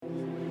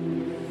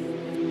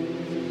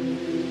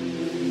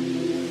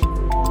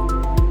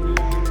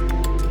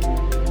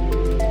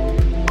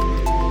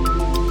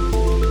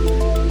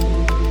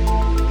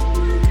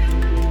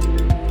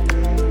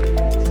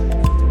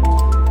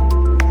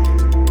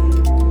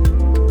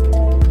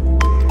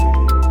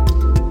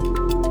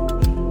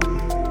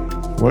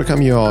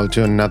Welcome you all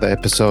to another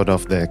episode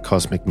of the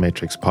Cosmic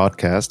Matrix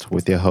podcast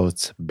with your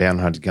hosts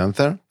Bernhard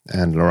Guenther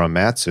and Laura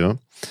Matsue.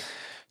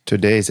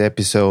 Today's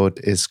episode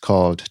is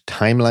called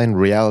Timeline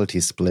Reality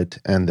Split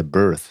and the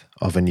Birth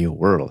of a New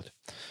World.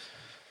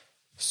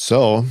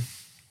 So,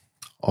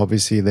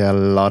 obviously there are a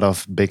lot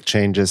of big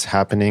changes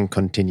happening,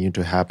 continue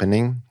to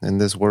happening in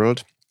this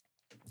world.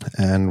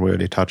 And we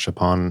already touched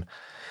upon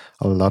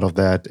a lot of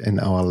that in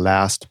our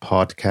last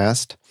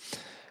podcast.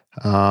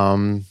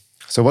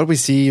 So what we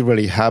see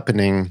really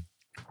happening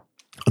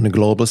on a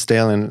global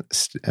scale and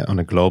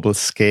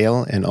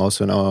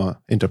also in our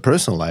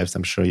interpersonal lives,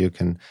 I'm sure you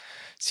can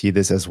see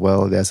this as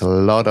well. There's a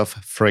lot of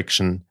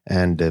friction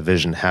and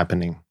division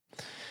happening.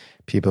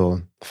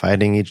 People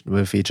fighting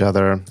with each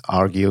other,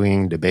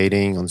 arguing,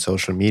 debating on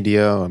social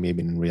media, or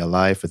maybe in real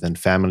life within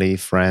family,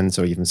 friends,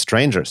 or even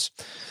strangers.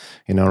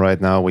 You know,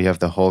 right now we have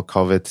the whole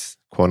COVID,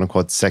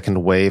 quote-unquote,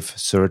 second wave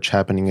surge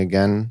happening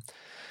again.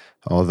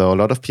 Although a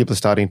lot of people are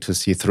starting to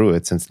see through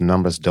it since the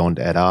numbers don't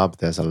add up.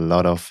 There's a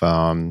lot of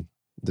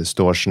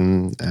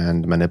distortion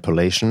and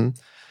manipulation.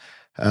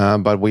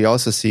 But we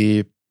also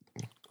see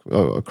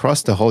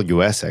across the whole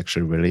US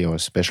actually really, or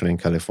especially in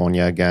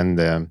California again,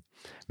 the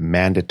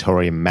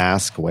mandatory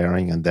mask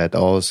wearing. And that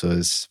also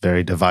is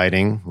very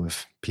dividing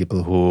with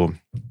people who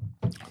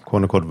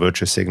quote-unquote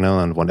virtue signal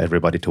and want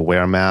everybody to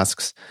wear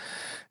masks.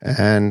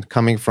 And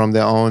coming from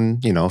their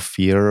own,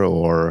 fear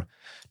or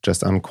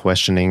just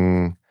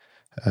unquestioning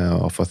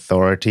of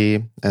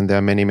authority. And there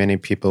are many, many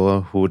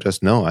people who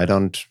just know, I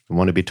don't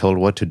want to be told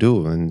what to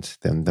do. And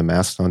then the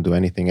masks don't do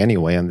anything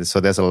anyway. And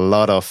so there's a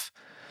lot of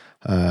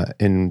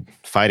in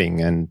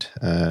fighting and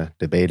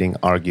debating,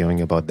 arguing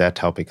about that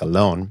topic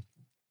alone.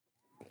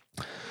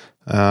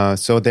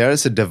 So there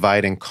is a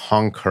divide and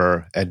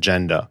conquer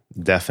agenda,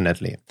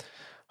 definitely,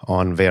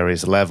 on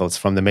various levels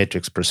from the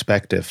Matrix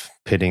perspective,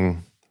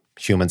 pitting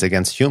humans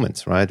against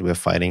humans, right? We're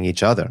fighting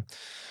each other.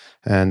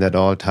 And that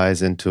all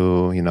ties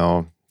into,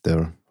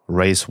 the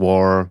race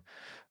war,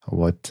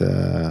 what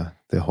the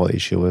whole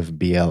issue with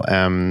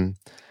BLM.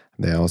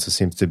 There also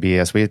seems to be,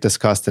 as we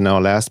discussed in our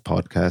last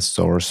podcast,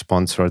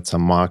 Soros-sponsored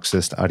some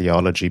Marxist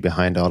ideology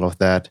behind all of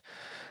that.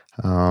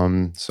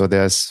 So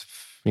there's,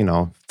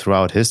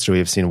 throughout history,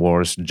 we've seen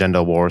wars,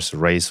 gender wars,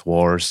 race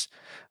wars,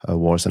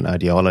 wars on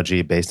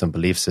ideology based on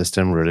belief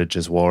system,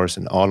 religious wars,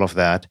 and all of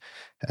that.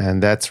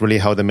 And that's really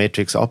how the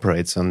Matrix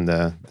operates on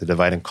the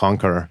divide and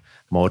conquer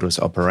modus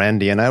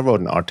operandi. And I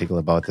wrote an article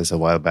about this a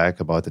while back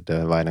about the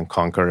divide and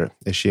conquer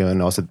issue,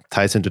 and also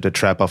ties into the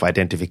trap of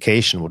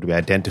identification. What we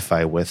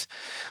identify with,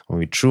 when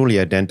we truly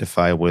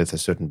identify with a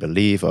certain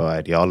belief or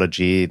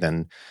ideology,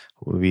 then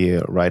we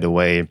right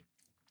away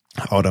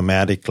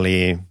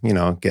automatically,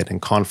 get in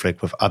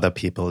conflict with other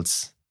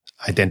people's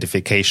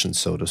identification,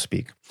 so to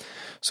speak.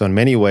 So in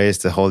many ways,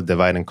 the whole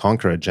divide and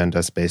conquer agenda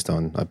is based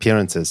on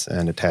appearances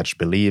and attached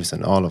beliefs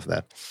and all of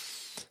that.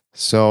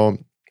 So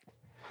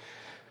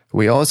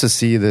we also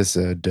see this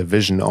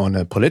division on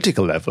a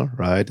political level,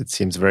 right? It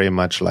seems very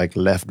much like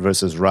left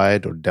versus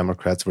right or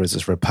Democrats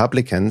versus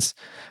Republicans.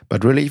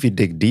 But really, if you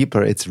dig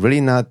deeper, it's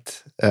really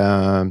not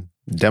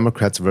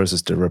Democrats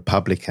versus the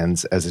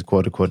Republicans as it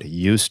quote-unquote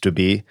used to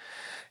be,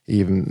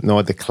 even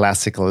nor the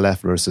classical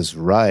left versus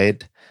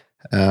right.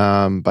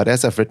 But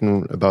as I've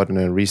written about in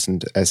a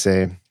recent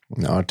essay,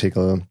 an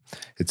article,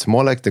 it's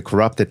more like the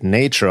corrupted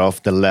nature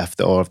of the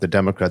left or of the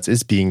Democrats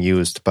is being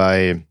used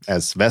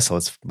as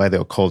vessels by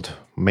the occult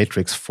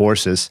matrix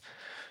forces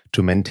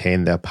to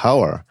maintain their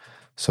power.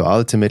 So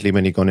ultimately,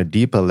 when you go on a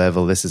deeper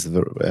level, this is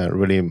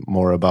really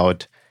more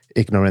about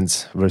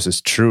ignorance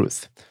versus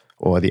truth,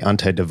 or the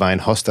anti-divine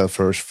hostile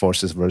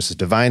forces versus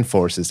divine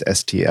forces,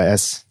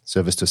 STIS,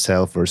 service to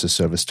self versus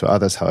service to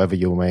others, however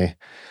you may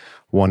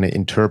want to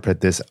interpret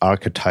this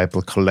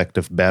archetypal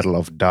collective battle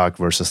of dark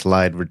versus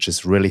light, which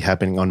is really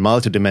happening on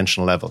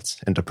multidimensional levels,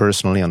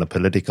 interpersonally, on a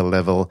political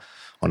level,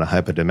 on a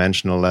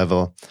hyperdimensional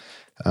level,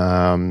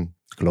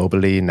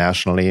 globally,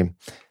 nationally.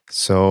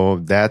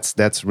 So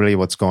that's really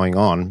what's going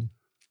on.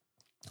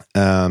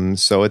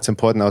 So it's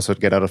important also to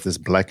get out of this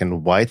black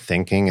and white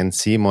thinking and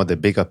see more the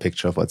bigger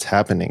picture of what's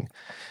happening.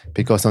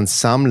 Because on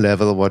some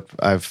level, what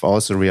I've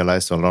also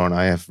realized, or Lauren,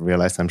 I have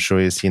realized, I'm sure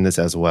you've seen this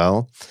as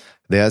well,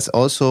 there's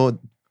also,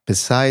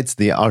 besides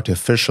the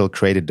artificial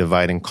created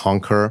divide and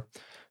conquer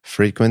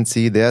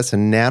frequency, there's a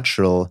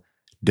natural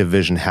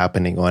division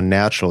happening or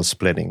natural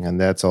splitting. And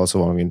that's also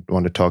what we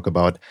want to talk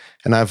about.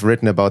 And I've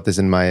written about this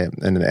in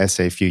an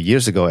essay a few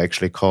years ago,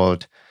 actually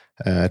called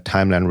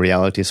Timeline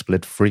Reality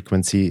Split,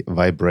 Frequency,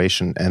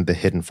 Vibration, and the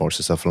Hidden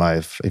Forces of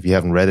Life. If you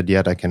haven't read it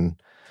yet, I can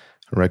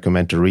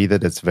recommend to read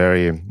it. It's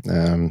very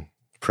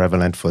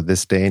prevalent for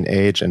this day and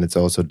age. And it's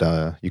also,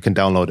 you can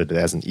download it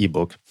as an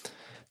ebook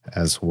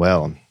as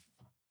well.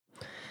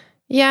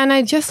 Yeah, and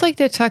I'd just like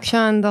to touch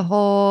on the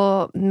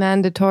whole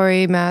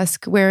mandatory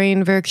mask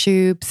wearing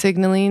virtue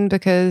signaling,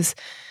 because,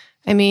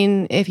 I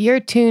mean, if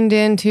you're tuned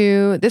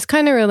into, this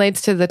kind of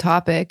relates to the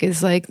topic,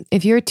 is like,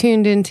 if you're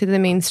tuned into the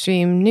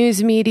mainstream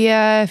news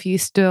media, if you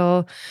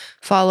still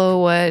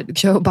follow what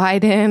Joe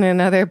Biden and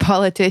other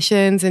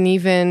politicians and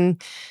even,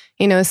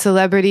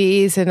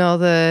 celebrities and all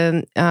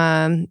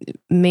the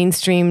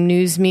mainstream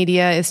news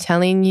media is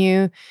telling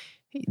you.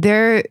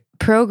 They're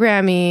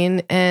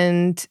programming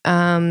and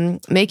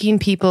making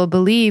people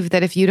believe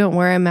that if you don't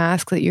wear a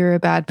mask, that you're a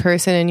bad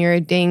person and you're a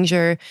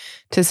danger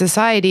to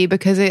society,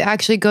 because it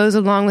actually goes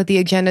along with the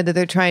agenda that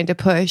they're trying to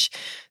push.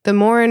 The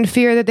more in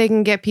fear that they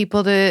can get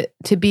people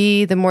to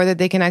be, the more that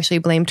they can actually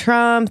blame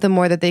Trump, the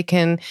more that they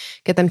can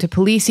get them to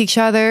police each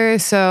other.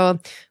 So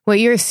what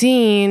you're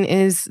seeing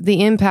is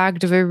the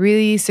impact of a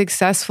really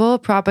successful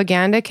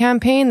propaganda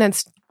campaign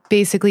that's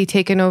basically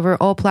taken over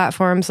all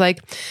platforms, like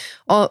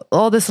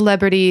all the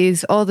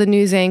celebrities, all the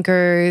news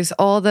anchors,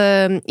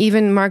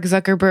 even Mark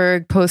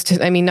Zuckerberg posted,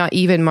 not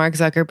even Mark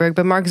Zuckerberg,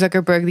 but Mark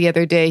Zuckerberg the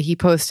other day, he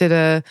posted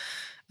a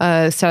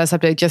status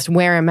update, just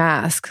wear a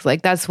mask.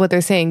 Like, that's what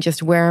they're saying,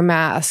 just wear a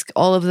mask.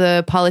 All of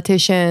the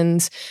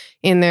politicians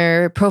in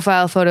their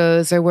profile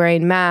photos are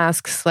wearing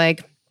masks.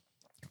 Like,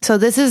 so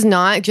this is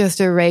not just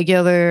a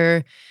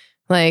regular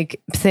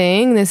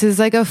thing. This is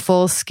like a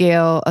full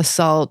scale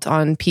assault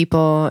on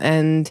people.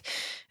 And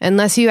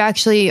unless you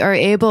actually are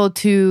able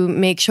to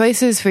make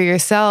choices for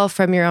yourself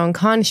from your own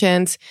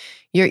conscience,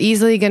 you're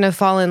easily going to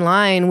fall in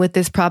line with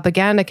this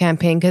propaganda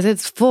campaign, because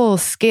it's full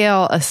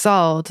scale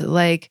assault.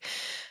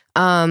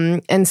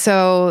 And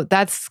so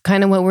that's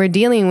kind of what we're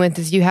dealing with,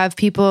 is you have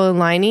people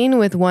aligning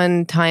with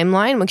one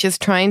timeline, which is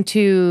trying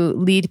to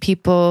lead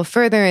people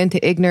further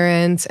into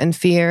ignorance and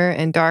fear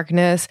and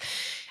darkness.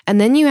 And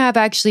then you have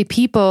actually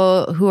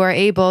people who are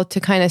able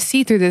to kind of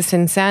see through this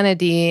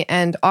insanity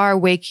and are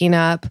waking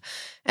up.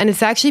 And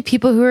it's actually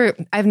people who are,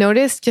 I've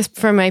noticed just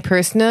from my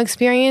personal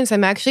experience,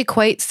 I'm actually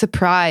quite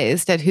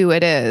surprised at who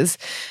it is.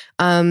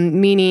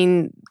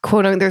 Meaning,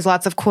 there's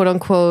lots of quote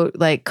unquote,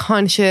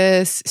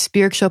 conscious,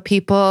 spiritual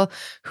people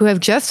who have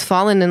just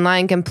fallen in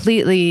line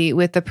completely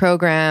with the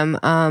program.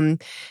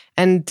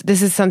 And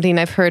this is something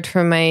I've heard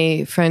from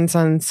my friends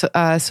on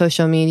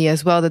social media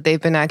as well, that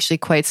they've been actually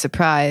quite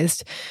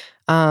surprised.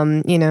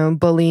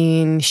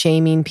 Bullying,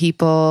 shaming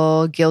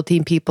people,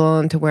 guilting people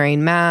into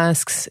wearing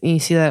masks. You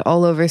see that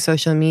all over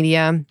social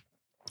media.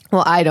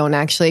 Well, I don't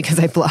actually, because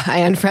I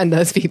unfriend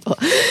those people.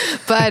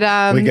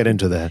 But we get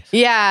into that.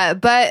 Yeah,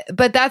 but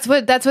that's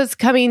what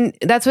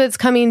it's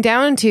coming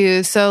down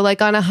to. So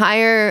on a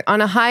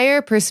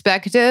higher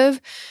perspective,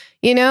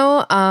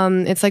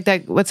 it's like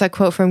that, what's that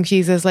quote from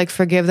Jesus?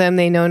 Forgive them,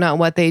 they know not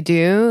what they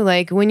do.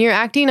 When you're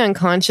acting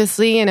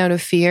unconsciously and out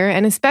of fear,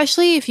 and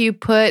especially if you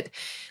put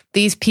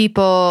these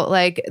people,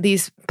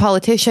 these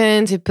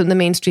politicians, you put in the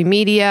mainstream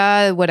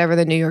media, whatever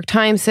the New York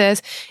Times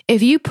says,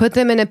 if you put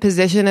them in a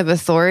position of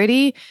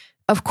authority,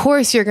 of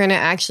course you're going to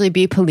actually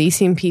be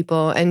policing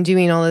people and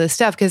doing all of this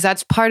stuff, because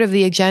that's part of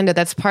the agenda.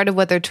 That's part of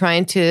what they're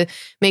trying to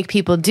make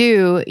people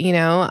do,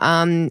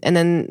 and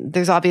then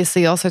there's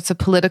obviously all sorts of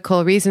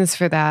political reasons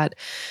for that.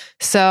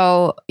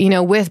 So,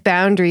 with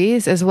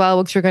boundaries as well,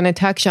 which we're going to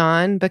touch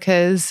on,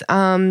 because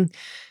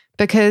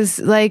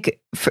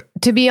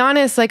to be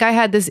honest, I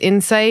had this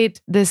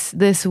insight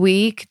this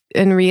week,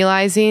 and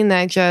realizing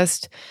that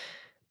just,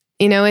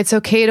 it's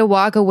okay to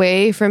walk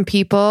away from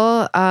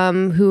people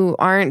who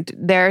aren't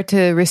there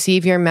to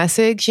receive your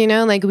message.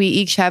 We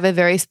each have a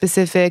very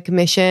specific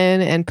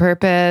mission and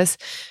purpose,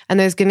 and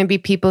there's going to be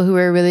people who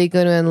are really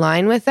going to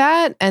align with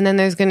that, and then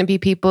there's going to be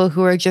people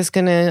who are just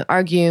going to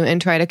argue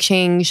and try to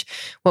change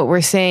what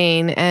we're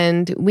saying.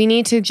 And we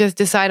need to just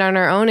decide on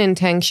our own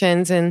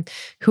intentions and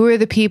who are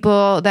the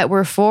people that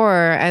we're for.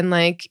 And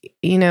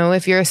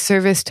if you're a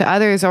service to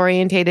others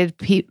orientated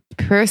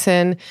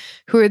person,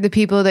 who are the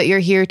people that you're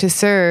here to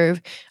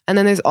serve? And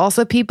then there's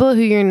also people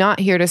who you're not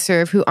here to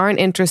serve, who aren't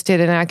interested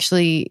in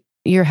actually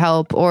your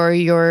help or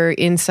your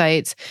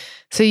insights.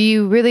 So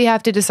you really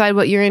have to decide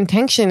what your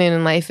intention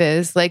in life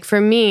is.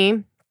 For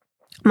me,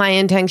 my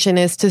intention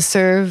is to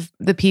serve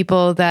the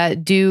people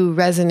that do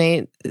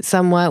resonate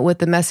somewhat with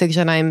the message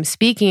that I'm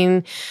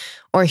speaking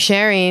or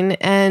sharing.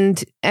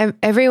 And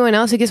everyone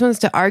else who just wants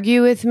to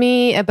argue with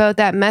me about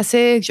that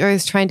message, or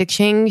is trying to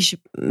change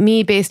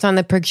me based on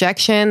the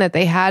projection that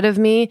they had of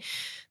me,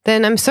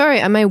 then I'm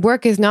sorry, my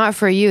work is not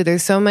for you.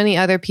 There's so many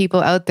other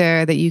people out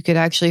there that you could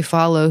actually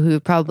follow who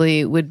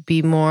probably would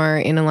be more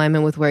in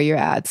alignment with where you're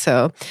at.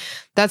 So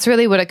that's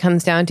really what it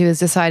comes down to, is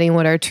deciding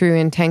what our true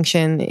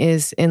intention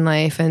is in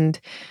life. And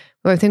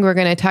I think we're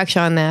going to touch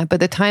on that.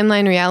 But the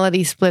timeline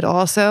reality split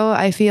also,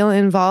 I feel,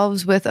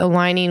 involves with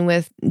aligning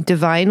with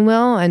divine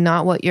will and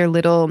not what your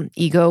little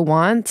ego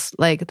wants.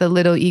 The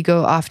little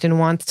ego often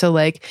wants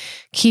to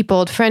keep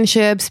old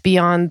friendships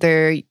beyond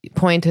their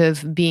point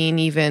of being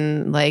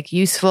even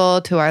useful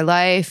to our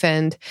life.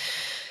 And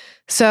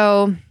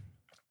so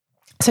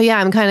yeah,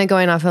 I'm kind of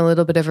going off a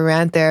little bit of a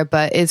rant there,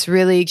 but it's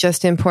really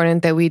just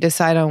important that we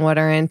decide on what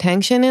our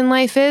intention in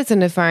life is.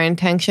 And if our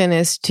intention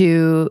is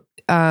to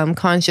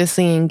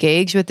consciously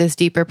engage with this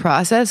deeper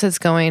process that's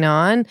going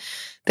on,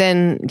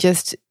 then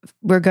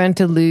we're going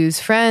to lose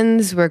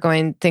friends.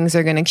 Things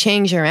are going to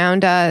change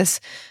around us,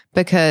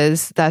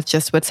 because that's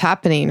just what's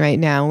happening right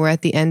now. We're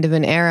at the end of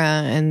an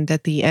era, and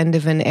at the end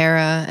of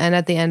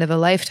a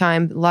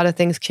lifetime, a lot of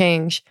things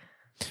change.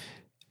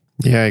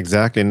 Yeah,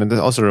 exactly. And it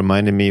also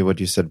reminded me what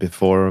you said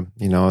before,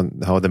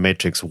 how the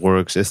Matrix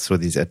works is through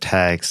these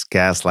attacks,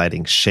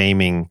 gaslighting,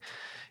 shaming,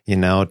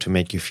 to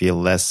make you feel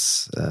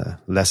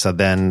lesser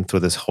than,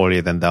 through this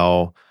holier than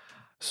thou,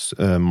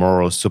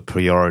 moral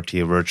superiority,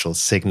 virtual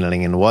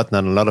signaling and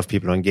whatnot. A lot of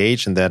people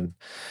engage in that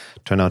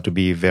turn out to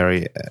be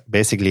very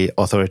basically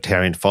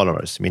authoritarian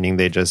followers, meaning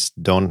they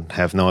just don't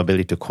have no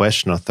ability to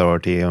question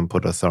authority and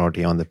put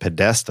authority on the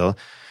pedestal.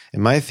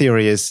 And my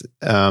theory is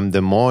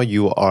the more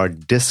you are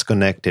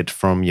disconnected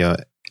from your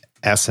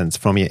essence,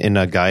 from your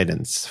inner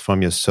guidance,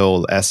 from your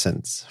soul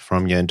essence,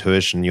 from your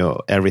intuition,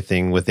 your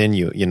everything within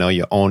you,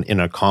 your own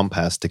inner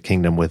compass, the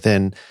kingdom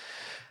within,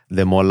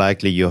 the more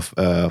likely you're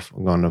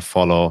going to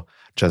follow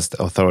just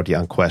authority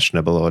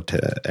unquestionable or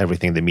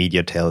everything the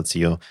media tells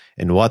you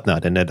and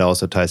whatnot. And that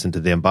also ties into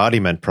the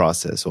embodiment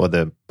process or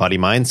the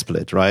body-mind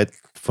split, right?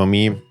 For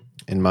me,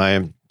 in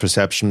my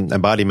perception,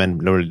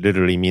 embodiment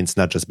literally means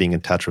not just being in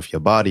touch with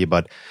your body,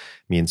 but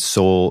means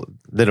soul,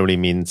 literally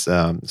means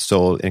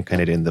soul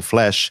incarnated in the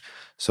flesh.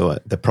 So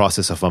the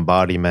process of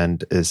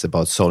embodiment is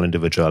about soul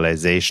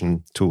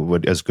individualization, to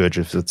what, as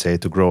Guenther would say,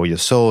 to grow your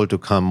soul, to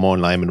come more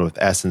in alignment with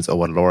essence, or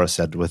what Laura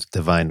said, with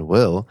divine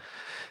will.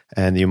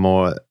 And you're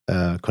more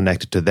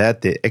connected to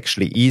that, the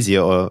actually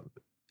easier, or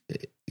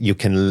you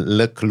can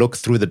look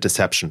through the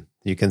deception.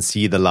 You can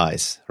see the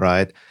lies,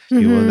 right? Mm-hmm.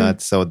 You will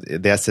not. So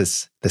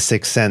there's the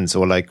sixth sense,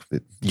 or like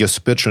your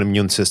spiritual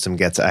immune system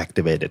gets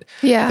activated.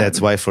 Yeah, that's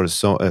why for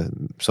so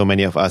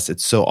many of us,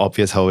 it's so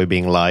obvious how we're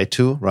being lied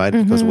to, right?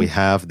 Mm-hmm. Because we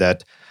have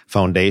that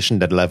foundation,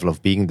 that level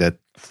of being, that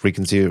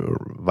frequency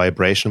or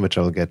vibration, which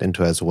I'll get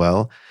into as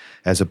well,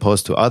 as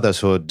opposed to others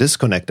who are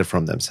disconnected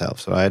from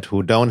themselves, right?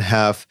 Who don't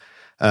have.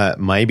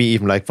 Maybe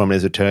even like from an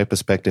esoteric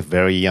perspective,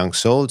 very young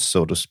souls,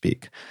 so to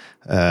speak.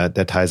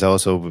 That ties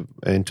also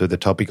into the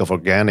topic of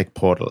organic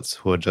portals,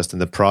 who are just in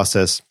the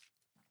process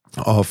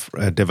of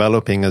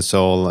developing a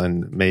soul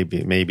and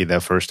maybe their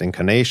first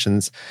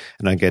incarnations.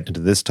 And I get into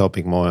this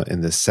topic more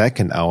in the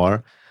second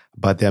hour.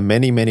 But there are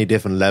many, many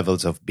different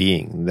levels of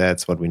being.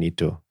 That's what we need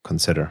to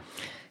consider.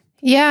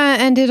 Yeah,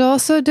 and it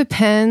also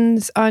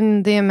depends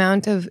on the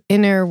amount of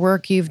inner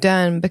work you've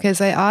done, because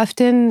I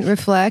often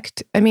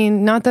reflect,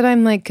 not that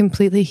I'm like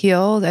completely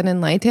healed and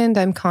enlightened,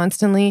 I'm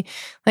constantly,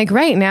 like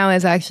right now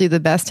is actually the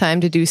best time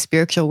to do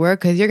spiritual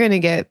work, because you're going to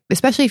get,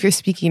 especially if you're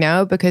speaking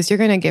out, because you're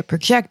going to get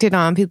projected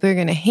on, people are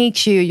going to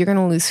hate you, you're going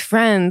to lose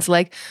friends,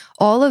 like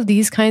all of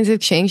these kinds of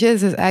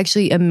changes is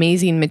actually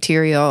amazing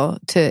material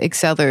to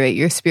accelerate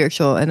your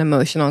spiritual and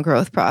emotional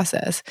growth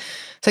process.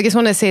 So I just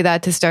want to say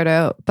that to start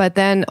out. But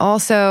then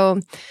also,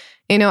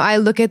 I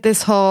look at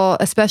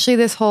especially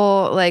this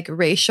whole like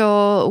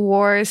racial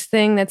wars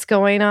thing that's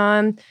going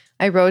on.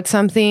 I wrote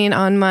something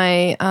on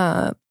my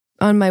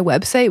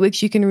website,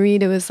 which you can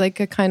read. It was like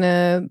a kind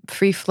of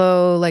free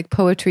flow, like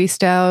poetry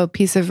style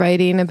piece of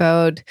writing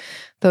about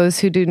those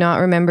who do not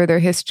remember their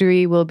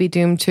history will be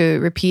doomed to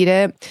repeat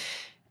it.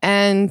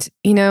 And,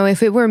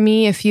 if it were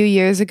me a few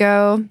years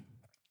ago,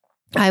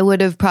 I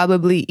would have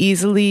probably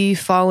easily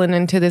fallen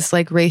into this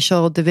like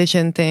racial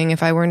division thing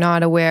if I were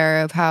not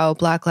aware of how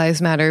Black Lives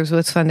Matter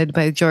was funded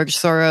by George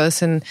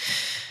Soros, and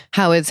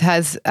how it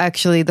has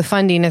actually, the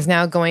funding is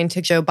now going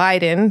to Joe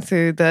Biden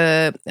through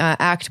the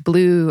Act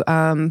Blue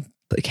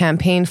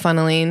campaign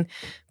funneling.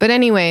 But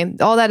anyway,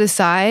 all that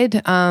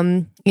aside,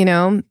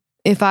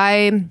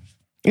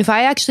 if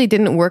I actually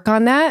didn't work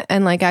on that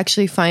and like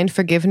actually find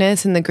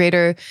forgiveness and the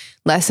greater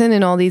lesson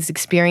in all these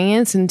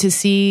experiences, and to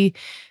see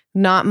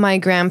not my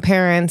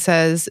grandparents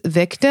as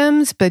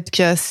victims, but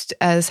just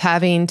as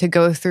having to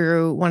go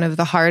through one of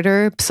the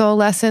harder soul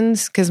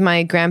lessons, because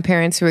my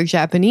grandparents, who were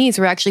Japanese,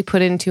 were actually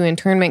put into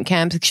internment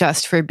camps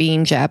just for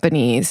being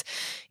Japanese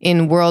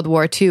in World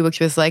War II, which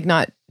was like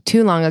not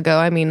too long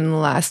ago. In the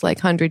last like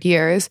 100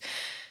 years.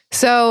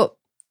 So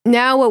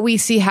now what we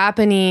see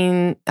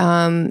happening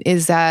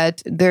is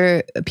that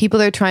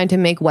people are trying to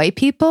make white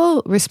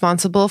people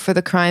responsible for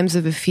the crimes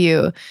of a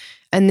few.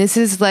 And this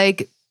is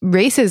like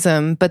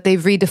racism, but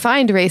they've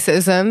redefined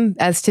racism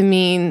as to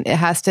mean it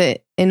has to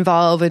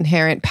involve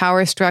inherent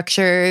power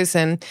structures.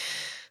 And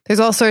there's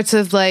all sorts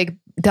of like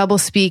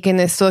doublespeak in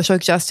this social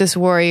justice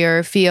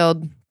warrior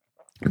field.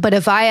 But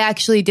if I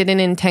actually didn't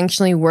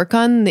intentionally work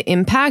on the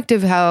impact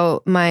of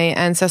how my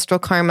ancestral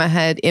karma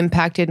had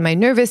impacted my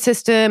nervous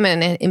system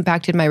and it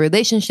impacted my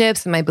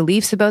relationships and my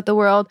beliefs about the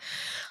world,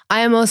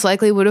 I most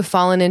likely would have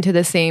fallen into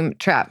the same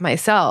trap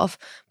myself.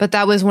 But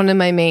that was one of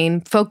my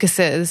main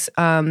focuses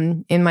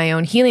in my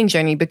own healing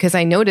journey, because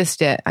I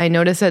noticed it. I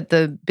noticed that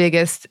the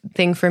biggest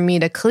thing for me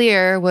to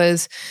clear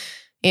was,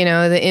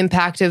 the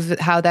impact of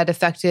how that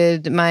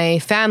affected my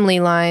family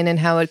line and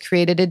how it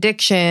created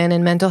addiction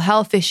and mental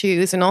health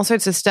issues and all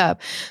sorts of stuff.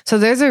 So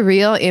there's a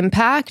real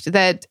impact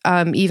that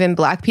even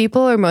Black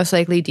people are most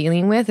likely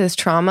dealing with, as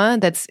trauma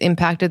that's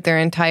impacted their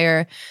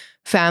entire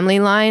family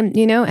line,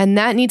 and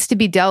that needs to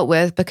be dealt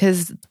with,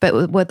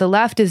 but what the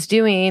left is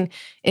doing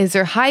is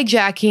they're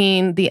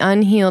hijacking the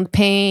unhealed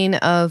pain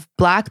of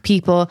Black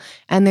people,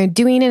 and they're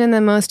doing it in the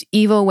most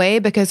evil way,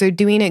 because they're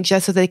doing it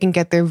just so they can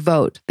get their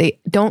vote. They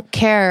don't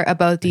care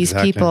about these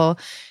people.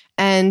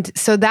 And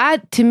so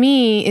that to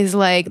me is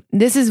like,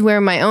 this is where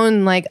my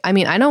own, like, I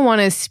mean, I don't want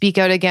to speak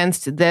out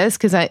against this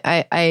because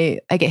I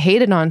get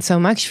hated on so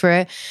much for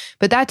it.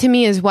 But that to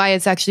me is why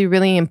it's actually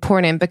really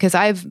important, because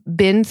I've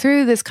been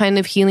through this kind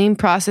of healing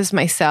process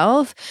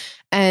myself.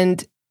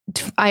 And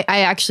I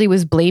actually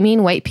was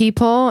blaming white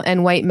people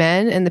and white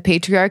men and the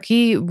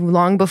patriarchy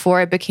long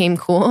before it became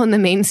cool in the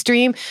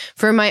mainstream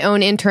for my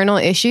own internal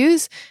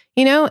issues,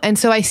 you know? And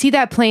so I see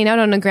that playing out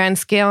on a grand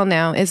scale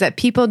now, is that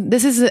people,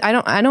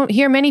 I don't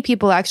hear many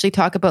people actually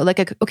talk about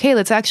like, okay,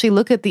 let's actually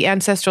look at the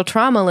ancestral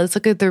trauma. Let's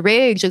look at the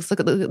rage. Let's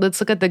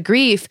look at the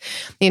grief.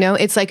 You know,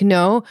 it's like,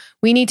 no,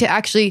 we need to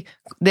actually,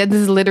 this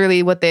is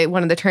literally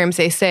one of the terms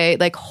they say,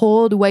 like,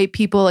 hold white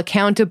people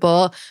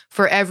accountable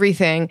for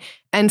everything.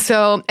 And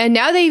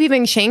now they've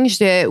even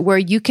changed it where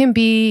you can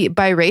be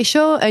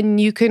biracial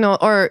and you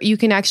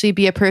can actually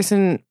be a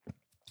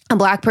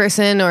Black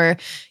person, or,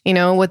 you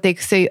know, what they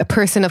say, a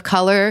person of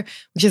color,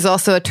 which is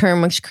also a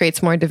term which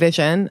creates more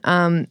division.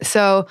 And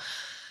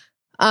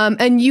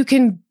you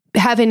can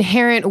have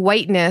inherent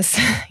whiteness,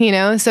 you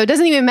know, so it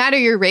doesn't even matter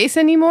your race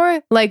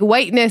anymore. Like,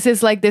 whiteness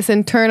is like this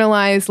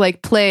internalized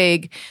like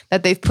plague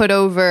that they've put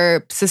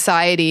over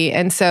society.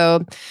 And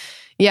so,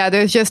 yeah,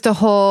 there's just a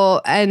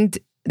whole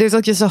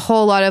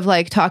lot of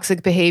like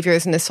toxic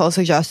behaviors in the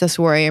social justice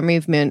warrior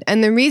movement.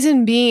 And the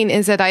reason being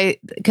is that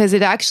because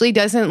it actually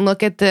doesn't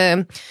look at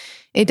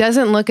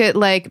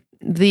like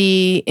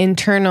the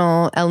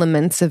internal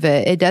elements of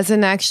it. It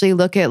doesn't actually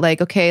look at like,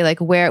 okay,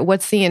 like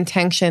what's the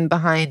intention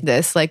behind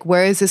this? Like,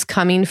 where is this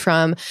coming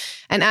from?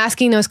 And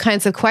asking those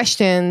kinds of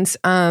questions.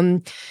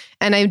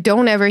 And I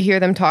don't ever hear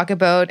them talk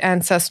about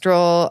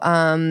ancestral,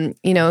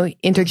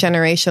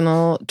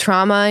 intergenerational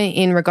trauma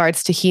in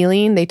regards to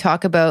healing. They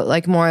talk about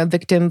like more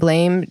victim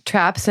blame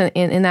traps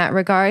in that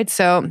regard.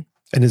 So,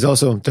 and it's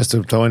also, just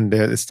to throw in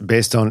there, it's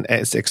based on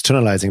it's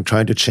externalizing,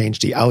 trying to change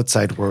the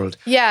outside world.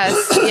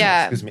 Yes,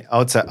 yeah. Excuse me,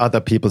 outside other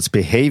people's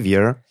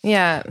behavior.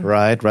 Yeah.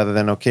 Right? Rather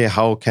than, okay,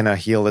 how can I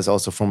heal this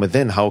also from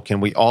within? How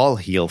can we all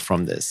heal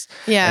from this?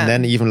 Yeah. And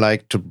then even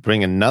like to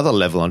bring another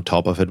level on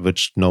top of it,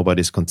 which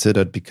nobody's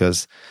considered,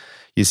 because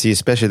you see,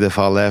 especially the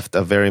far left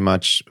are very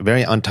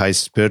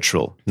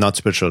anti-spiritual, not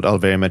spiritual at all,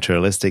 very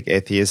materialistic,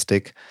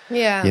 atheistic.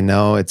 Yeah. You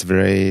know, it's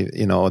very,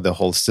 the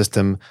whole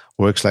system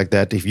works like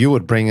that. If you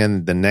would bring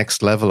in the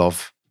next level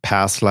of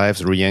past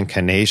lives,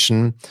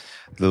 reincarnation,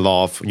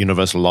 the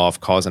universal law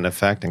of cause and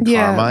effect and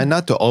karma, and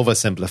not to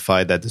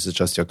oversimplify that this is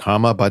just your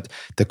karma, but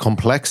the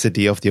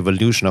complexity of the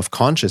evolution of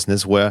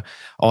consciousness, where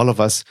all of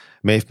us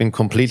may have been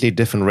completely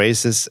different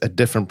races at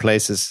different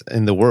places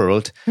in the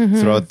world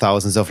throughout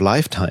thousands of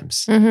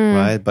lifetimes,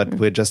 right? But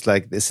we're just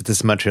like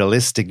this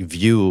materialistic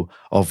view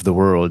of the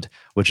world,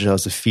 which is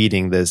also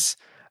feeding this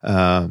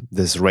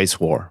race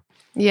war.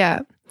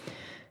 Yeah.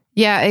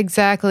 Yeah,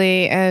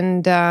 exactly.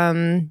 And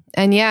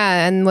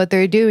what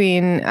they're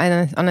doing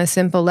on a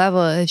simple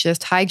level is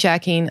just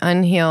hijacking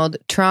unhealed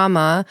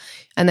trauma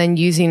and then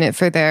using it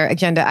for their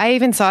agenda. I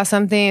even saw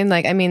something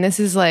like, I mean, this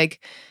is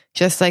like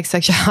just like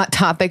such a hot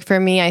topic for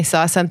me. I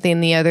saw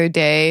something the other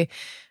day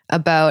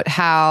about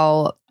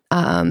how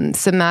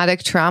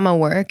somatic trauma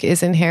work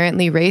is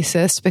inherently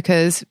racist,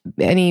 because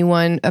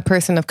a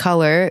person of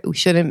color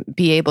shouldn't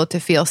be able to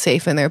feel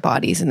safe in their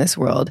bodies in this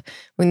world.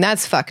 I mean,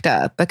 that's fucked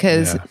up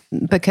because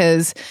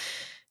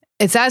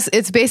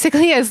it's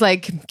basically, as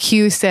like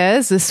Q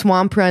says, the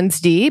swamp runs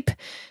deep.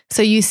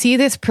 So you see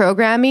this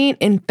programming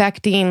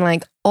infecting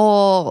like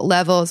all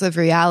levels of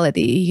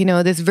reality, you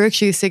know, this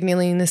virtue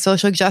signaling, the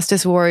social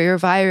justice warrior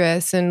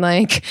virus, and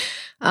like,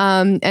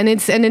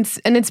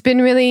 it's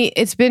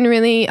been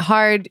really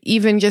hard,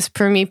 even just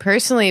for me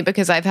personally,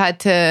 because I've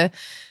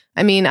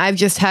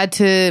just had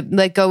to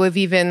let go of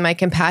even my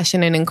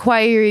compassion and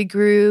inquiry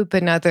group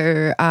and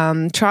other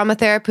trauma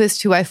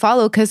therapists who I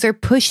follow, because they're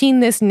pushing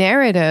this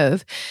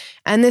narrative.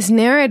 And this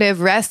narrative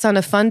rests on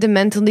a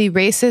fundamentally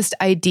racist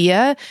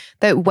idea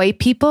that white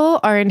people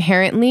are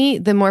inherently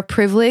the more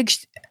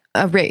privileged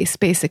race,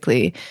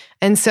 basically.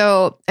 And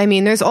so, I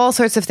mean, there's all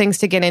sorts of things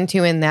to get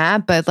into in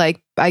that, but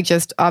like,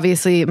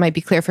 obviously it might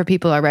be clear for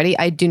people already,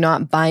 I do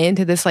not buy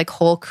into this like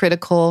whole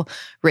critical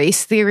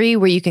race theory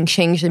where you can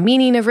change the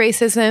meaning of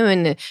racism,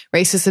 and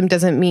racism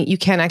doesn't mean you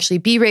can't actually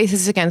be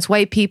racist against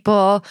white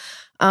people.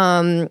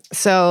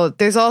 So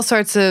there's all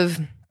sorts of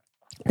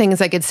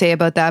things I could say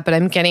about that, but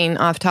I'm getting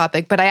off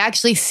topic. But I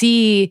actually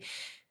see,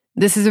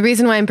 this is the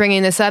reason why I'm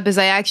bringing this up, is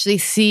I actually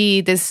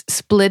see this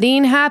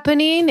splitting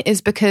happening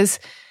is because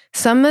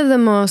some of the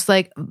most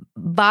like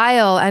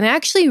vile and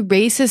actually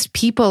racist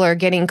people are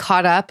getting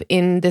caught up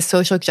in the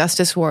social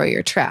justice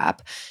warrior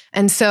trap.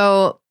 And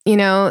so, you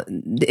know,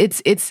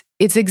 it's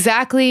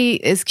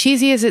exactly as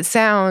cheesy as it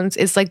sounds.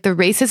 It's like the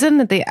racism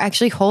that they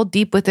actually hold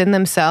deep within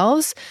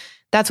themselves.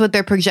 That's what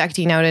they're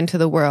projecting out into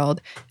the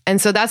world.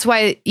 And so that's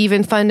why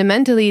even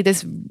fundamentally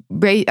this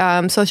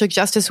social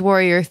justice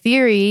warrior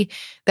theory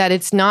that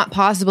it's not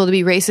possible to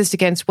be racist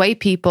against white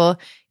people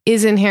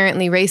is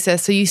inherently racist.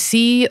 So you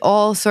see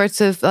all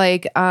sorts of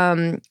like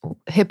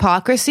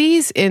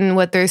hypocrisies in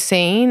what they're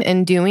saying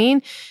and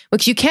doing,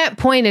 which you can't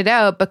point it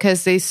out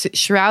because they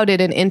shrouded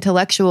in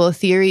intellectual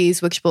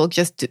theories, which will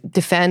just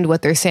defend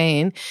what they're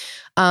saying.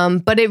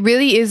 But it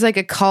really is like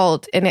a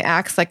cult, and it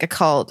acts like a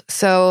cult.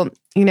 So,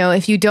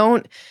 if you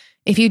don't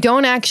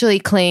actually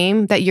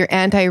claim that you're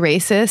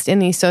anti-racist in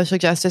these social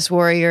justice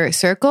warrior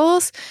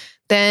circles,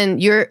 then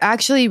you're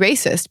actually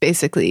racist,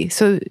 basically.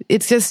 So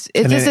it's just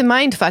a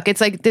mind fuck.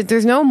 It's like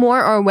there's no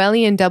more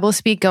Orwellian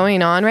doublespeak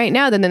going on right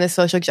now than in the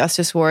social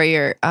justice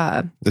warrior.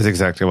 That's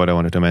exactly what I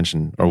wanted to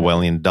mention,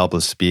 Orwellian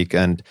doublespeak.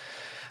 And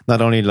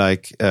not only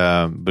like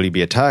will you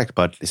be attacked,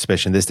 but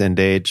especially in this day and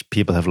age,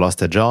 people have lost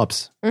their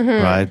jobs,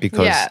 right?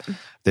 Because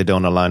they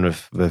don't align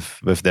with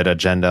that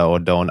agenda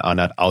or are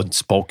not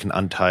outspoken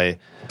anti-racist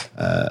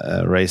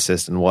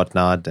and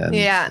whatnot, and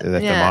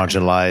they're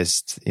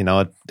marginalized.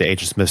 The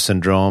Agent Smith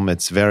syndrome.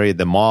 It's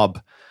the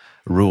mob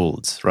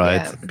rules,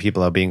 right? Yeah.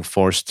 People are being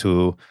forced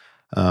to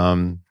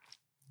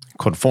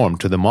conform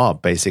to the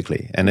mob,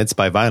 basically, and it's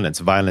by violence.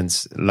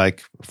 Violence,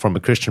 like from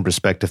a Christian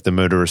perspective, the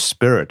murderous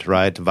spirit,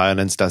 right?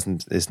 Violence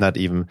is not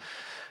even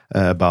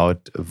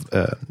about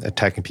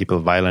attacking people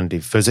violently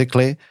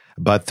physically,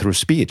 but through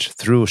speech,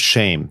 through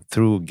shame,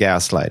 through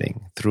gaslighting,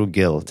 through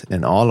guilt,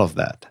 and all of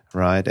that,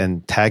 right?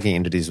 And tagging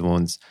into these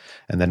wounds,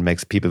 and then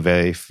makes people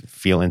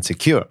feel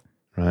insecure,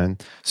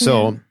 right?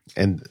 So,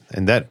 and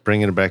that,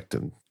 bringing it back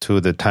to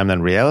the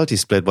timeline reality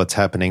split, what's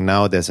happening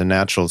now, there's a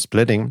natural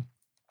splitting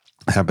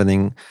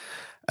happening.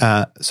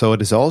 So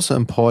it is also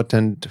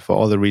important, for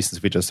all the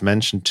reasons we just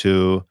mentioned,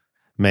 to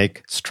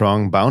make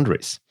strong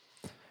boundaries.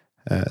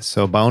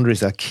 So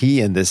boundaries are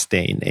key in this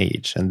day and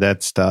age, and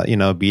that's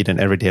be it in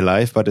everyday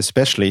life, but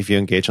especially if you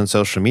engage on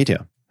social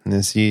media. And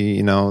you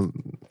see,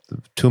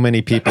 too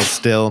many people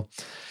still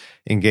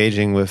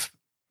engaging with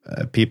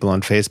people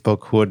on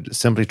Facebook who are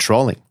simply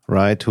trolling,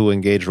 right? Who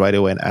engage right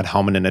away in ad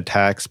hominem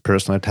attacks,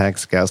 personal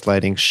attacks,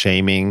 gaslighting,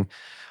 shaming,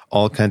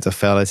 all kinds of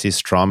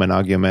fallacies, strawman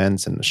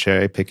arguments, and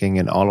cherry picking,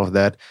 and all of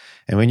that.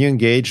 And when you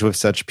engage with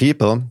such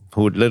people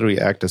who would literally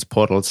act as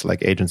portals,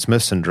 like Agent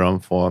Smith syndrome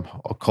for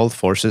occult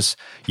forces,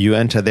 you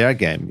enter their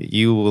game.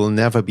 You will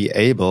never be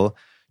able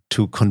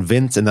to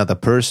convince another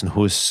person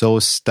who is so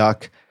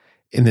stuck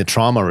in the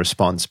trauma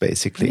response,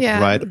 basically,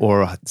 right?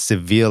 Or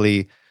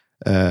severely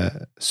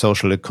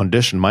socially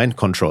conditioned, mind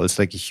control. It's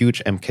like a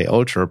huge MK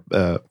Ultra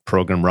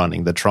program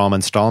running, the trauma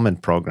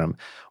installment program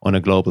on a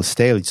global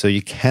scale. So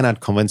you cannot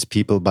convince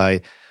people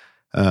by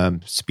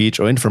speech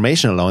or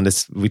information alone.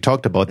 We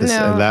talked about this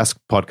last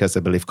podcast,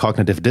 I believe,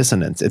 cognitive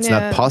dissonance. It's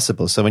not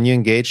possible. So when you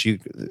engage, you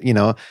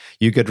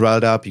get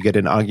riled up, you get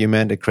an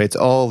argument, it creates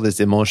all this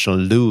emotional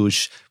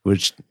luge,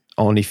 which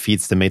only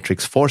feeds the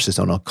matrix forces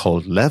on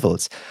occult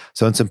levels.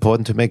 So it's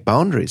important to make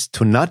boundaries,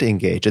 to not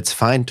engage. It's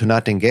fine to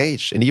not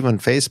engage. And even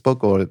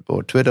Facebook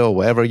or Twitter or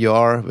wherever you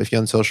are, if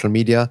you're on social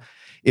media,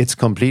 it's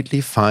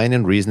completely fine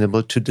and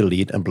reasonable to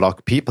delete and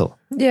block people.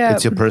 Yeah.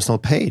 It's your personal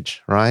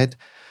page, right?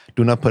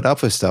 Do not put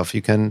up with stuff.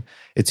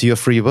 It's your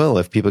free will.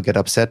 If people get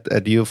upset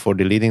at you for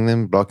deleting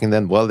them, blocking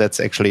them, well, that's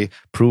actually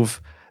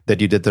proof that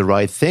you did the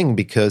right thing,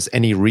 because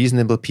any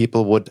reasonable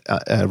people would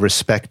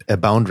respect a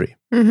boundary.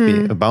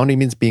 Mm-hmm. A boundary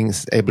means being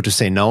able to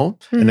say no.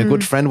 Mm-hmm. And a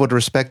good friend would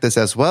respect this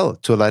as well,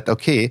 to like,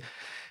 okay,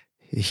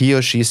 he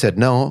or she said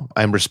no,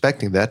 I'm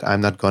respecting that.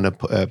 I'm not going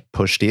to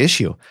push the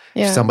issue.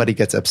 Yeah. If somebody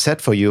gets upset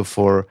for you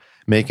for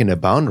making a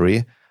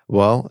boundary,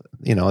 well,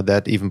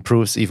 that even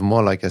proves even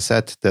more, like I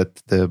said, that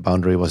the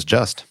boundary was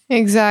just.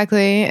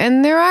 Exactly.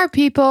 And there are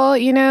people,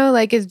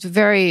 like it's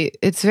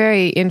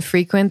very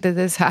infrequent that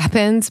this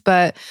happens,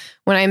 but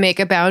when I make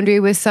a boundary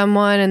with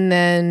someone and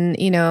then,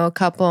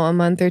 a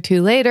month or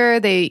two later,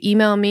 they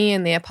email me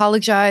and they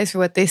apologize for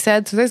what they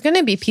said. So there's going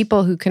to be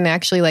people who can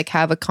actually like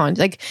have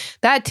like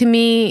that. To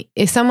me,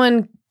 if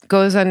someone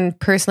goes and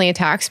personally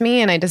attacks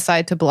me and I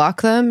decide to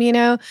block them,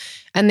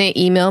 and they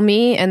email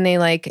me and they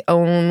like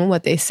own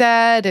what they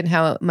said and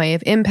how it might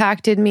have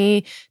impacted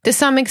me to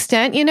some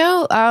extent,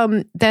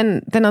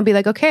 then I'll be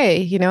like,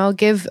 okay,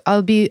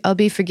 I'll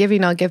be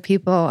forgiving. I'll give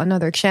people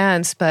another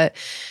chance. But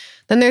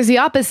then there's the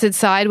opposite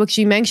side, which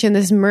you mentioned,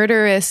 this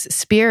murderous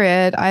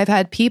spirit. I've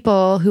had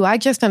people who I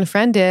just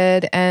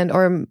unfriended,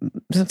 or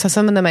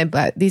some of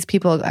them, these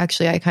people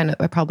actually I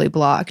probably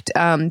blocked.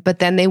 But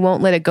then they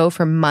won't let it go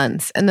for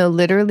months, and they'll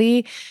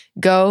literally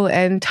go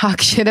and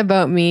talk shit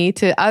about me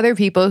to other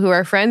people who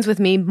are friends with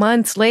me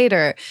months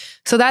later.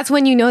 So that's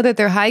when you know that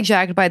they're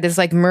hijacked by this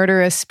like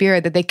murderous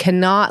spirit, that they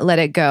cannot let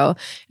it go.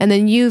 And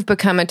then you've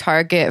become a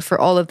target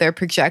for all of their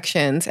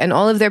projections, and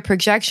all of their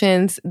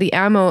projections, the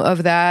ammo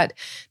of that,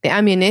 the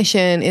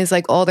ammunition is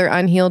like all their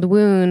unhealed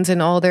wounds and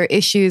all their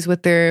issues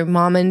with their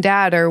mom and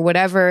dad or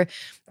whatever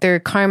their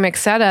karmic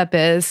setup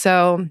is.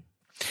 So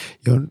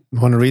you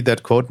want to read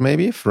that quote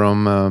maybe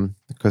from,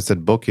 because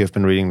that book you've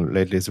been reading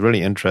lately is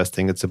really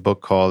interesting. It's a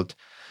book called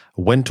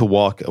When to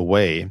Walk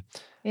Away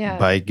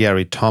by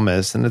Gary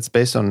Thomas. And it's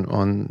based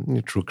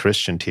on true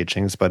Christian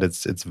teachings, but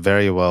it's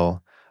very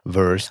well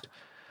versed.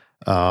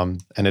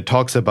 And it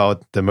talks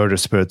about the murder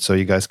spirit, so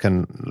you guys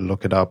can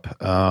look it up.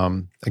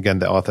 Again,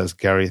 the author is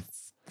Gary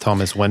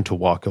Thomas, When to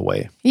Walk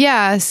Away.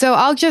 Yeah, so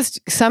I'll just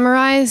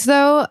summarize,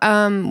 though,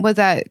 what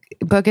that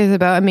book is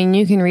about. I mean,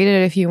 you can read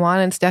it if you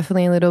want. It's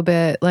definitely a little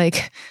bit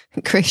like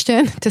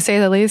Christian, to say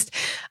the least.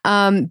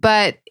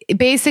 But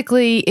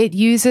basically, it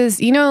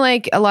uses,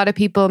 like a lot of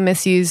people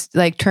misuse,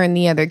 like turn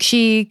the other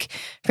cheek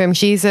from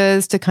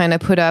Jesus to kind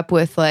of put up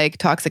with like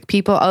toxic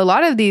people. A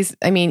lot of these,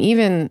 I mean,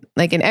 even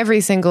like in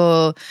every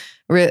single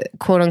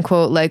quote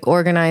unquote like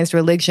organized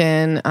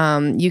religion,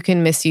 you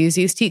can misuse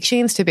these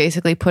teachings to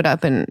basically put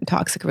up in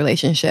toxic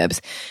relationships.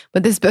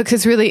 But this book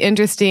is really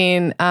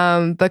interesting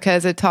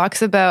because it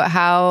talks about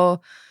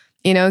how,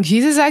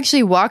 Jesus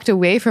actually walked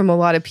away from a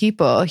lot of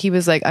people. He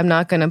was like, I'm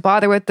not going to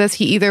bother with this.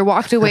 He either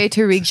walked away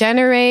to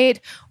regenerate,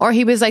 or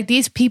he was like,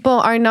 these people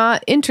are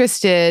not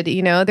interested.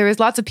 There was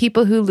lots of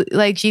people who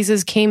like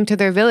Jesus came to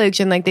their village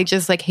and like they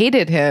just like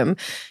hated him.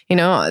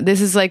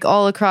 This is like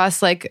all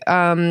across like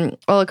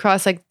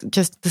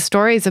just the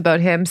stories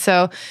about him.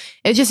 So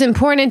it's just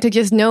important to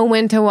just know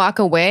when to walk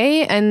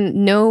away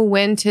and know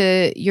when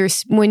you're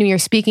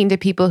speaking to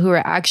people who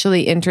are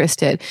actually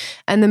interested.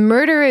 And the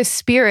murderous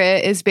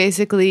spirit is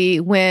basically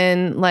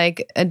when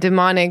like a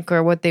demonic,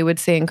 or what they would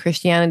say in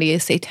Christianity, a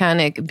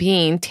satanic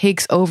being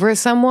takes over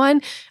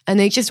someone and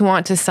they just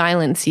want to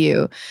silence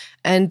you.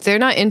 And they're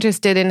not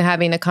interested in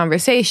having a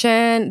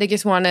conversation. They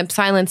just want to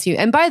silence you.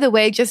 And by the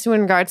way, just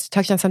in regards to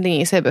touch on something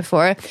you said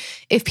before,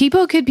 if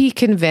people could be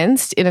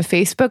convinced in a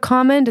Facebook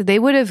comment, they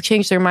would have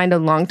changed their mind a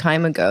long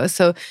time ago.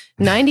 So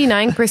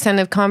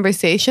 99% of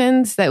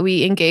conversations that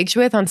we engage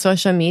with on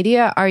social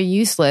media are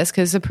useless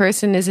because the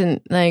person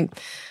isn't like...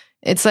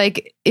 It's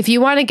like, if you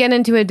want to get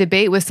into a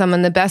debate with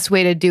someone, the best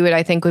way to do it,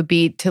 I think, would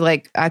be to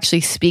like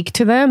actually speak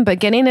to them. But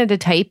getting into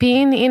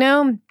typing,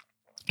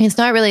 it's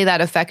not really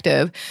that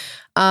effective.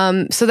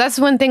 So that's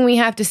one thing we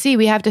have to see.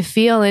 We have to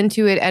feel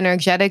into it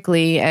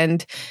energetically.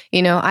 And,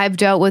 I've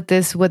dealt with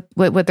this, what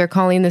they're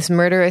calling this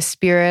murderous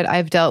spirit.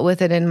 I've dealt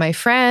with it in my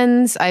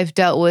friends. I've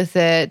dealt with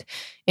it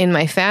in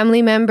my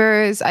family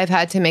members. I've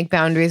had to make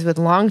boundaries with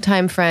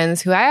longtime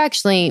friends who I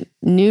actually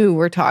knew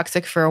were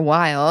toxic for a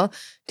while,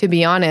 to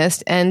be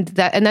honest. And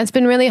that's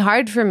been really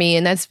hard for me.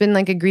 And that's been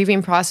like a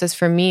grieving process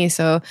for me.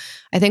 So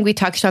I think we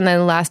touched on that in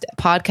the last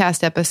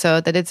podcast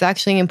episode, that it's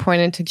actually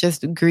important to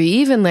just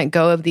grieve and let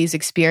go of these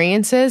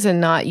experiences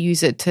and not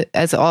use it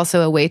as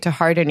also a way to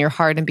harden your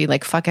heart and be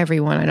like, fuck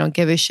everyone, I don't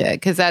give a shit.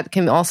 Because that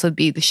can also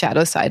be the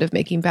shadow side of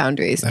making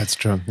boundaries. That's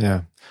true.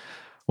 Yeah.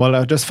 Well,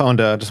 I just want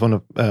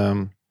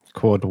to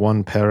quote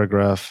one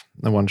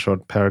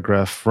short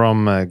paragraph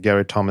from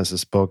Gary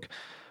Thomas's book,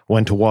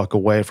 When to Walk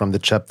Away, from the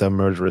chapter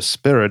Murderous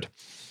Spirit.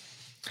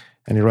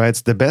 And he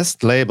writes, the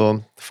best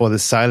label for the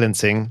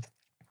silencing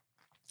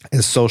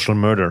is social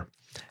murder.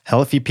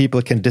 Healthy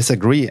people can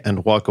disagree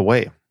and walk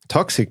away.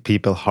 Toxic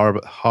people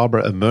harbor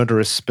a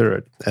murderous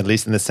spirit, at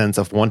least in the sense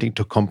of wanting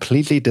to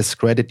completely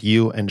discredit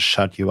you and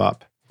shut you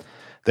up.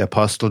 The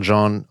Apostle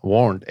John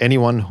warned,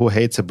 anyone who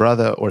hates a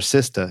brother or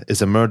sister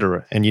is a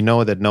murderer, and you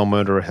know that no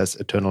murderer has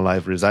eternal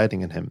life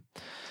residing in him.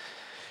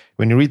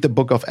 When you read the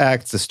book of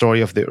Acts, the story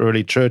of the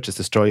early church is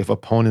the story of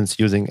opponents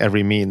using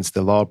every means,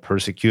 the law,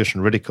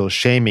 persecution, ridicule,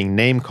 shaming,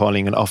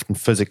 name-calling, and often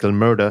physical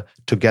murder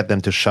to get them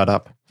to shut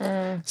up.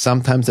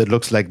 Sometimes it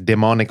looks like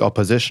demonic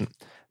opposition,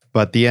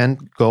 but the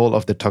end goal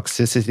of the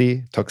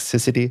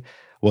toxicity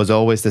was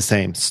always the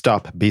same.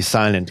 Stop, be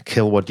silent,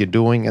 kill what you're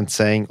doing and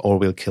saying, or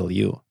we'll kill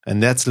you.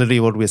 And that's literally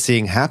what we're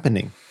seeing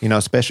happening,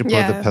 especially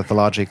for the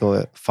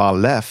pathological far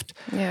left.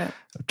 Yeah.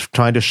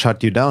 Trying to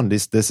shut you down.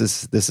 This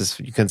is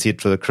you can see it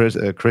through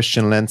the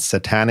Christian lens,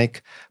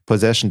 satanic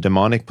possession,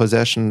 demonic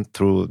possession,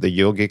 through the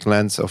yogic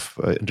lens of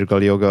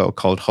integral yoga,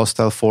 occult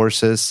hostile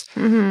forces,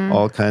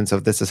 all kinds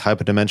of, this is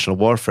hyperdimensional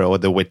warfare, or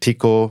the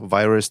Wetiko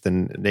virus, the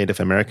Native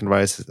American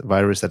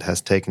virus that has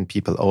taken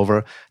people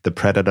over, the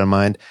predator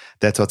mind.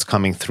 That's what's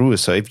coming through.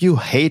 So if you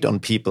hate on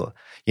people,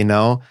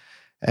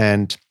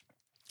 and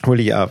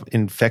really are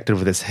infected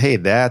with this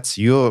hate, that's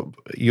you're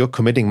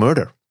committing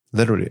murder.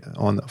 Literally,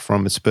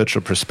 from a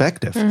spiritual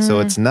perspective. So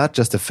it's not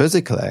just a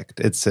physical act,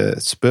 it's a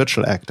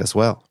spiritual act as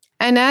well.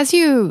 And as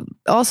you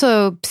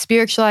also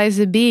spiritualize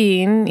the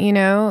being,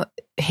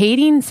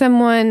 hating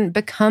someone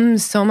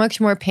becomes so much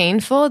more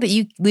painful that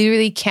you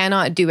literally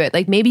cannot do it.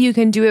 Like maybe you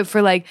can do it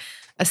for like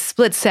a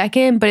split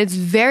second, but it's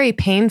very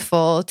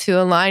painful to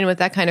align with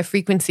that kind of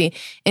frequency.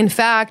 In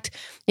fact,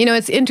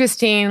 it's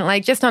interesting,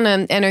 like just on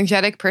an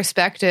energetic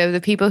perspective,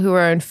 the people who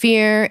are in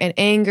fear and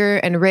anger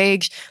and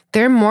rage,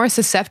 they're more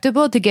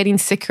susceptible to getting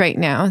sick right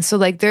now. So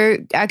like they're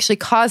actually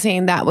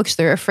causing that which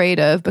they're afraid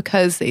of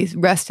because they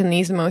rest in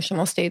these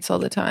emotional states all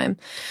the time.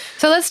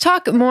 So let's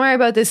talk more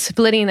about this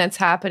splitting that's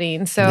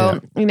happening. So,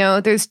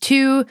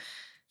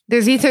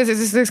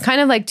 there's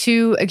kind of like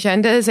two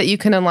agendas that you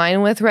can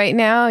align with right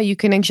now. You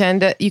can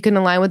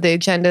align with the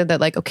agenda that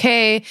like,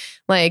 okay,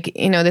 like,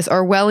 this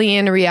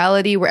Orwellian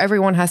reality where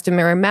everyone has to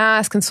wear a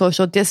mask and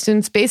social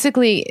distance.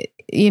 Basically,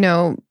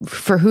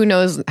 for who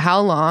knows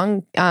how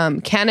long.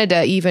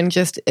 Canada even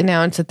just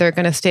announced that they're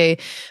going to stay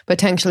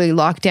potentially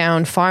locked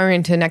down far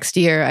into next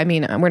year. I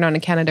mean, we're not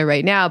in Canada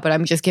right now, but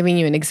I'm just giving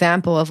you an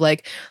example of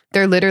like,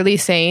 they're literally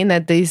saying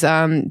that these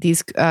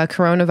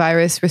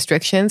coronavirus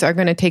restrictions are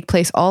going to take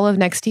place all of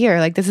next year.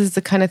 Like, this is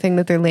the kind of thing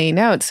that they're laying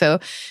out. So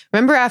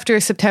remember after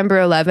September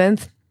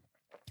 11th,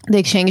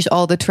 they changed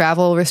all the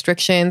travel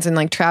restrictions and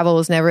like travel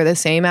was never the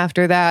same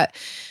after that.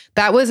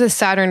 That was a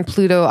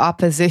Saturn-Pluto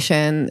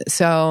opposition.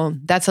 So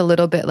that's a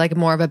little bit like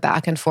more of a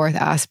back and forth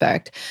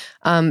aspect.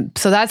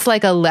 So that's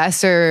like a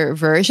lesser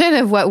version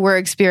of what we're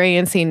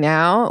experiencing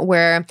now,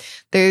 where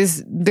they're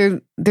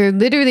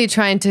literally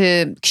trying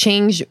to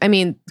change. I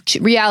mean,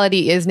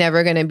 reality is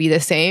never going to be the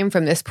same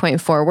from this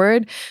point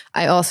forward.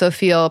 I also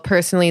feel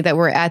personally that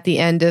we're at the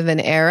end of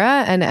an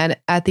era and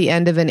at the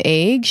end of an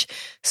age.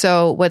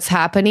 So what's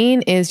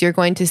happening is you're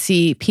going to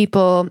see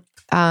people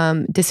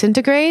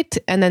disintegrate,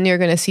 and then you're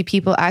going to see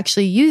people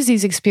actually use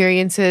these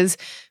experiences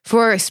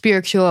for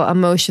spiritual,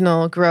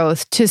 emotional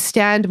growth, to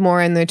stand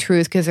more in their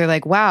truth, because they're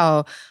like,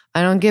 wow,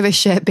 I don't give a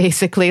shit,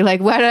 basically.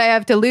 Like, what do I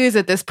have to lose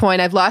at this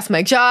point? I've lost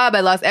my job. I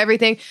lost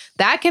everything.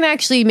 That can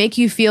actually make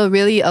you feel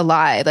really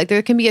alive. Like,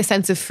 there can be a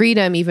sense of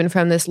freedom even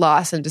from this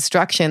loss and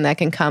destruction that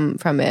can come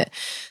from it.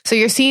 So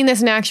you're seeing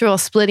this natural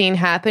splitting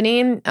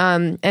happening.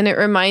 And it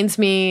reminds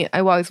me,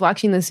 I was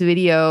watching this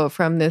video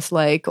from this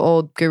like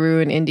old guru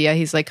in India.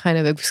 He's like kind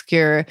of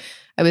obscure.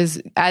 I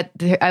was at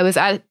this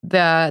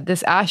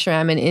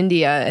ashram in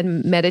India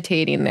and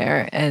meditating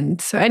there. And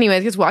so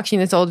anyways, just watching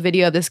this old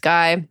video of this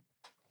guy.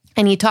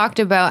 And he talked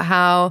about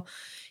how,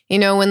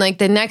 when like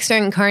the next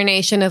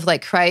incarnation of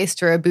like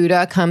Christ or a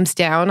Buddha comes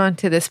down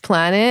onto this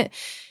planet,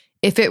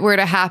 if it were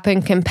to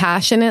happen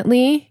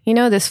compassionately,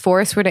 this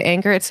force were to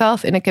anchor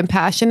itself in a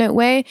compassionate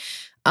way,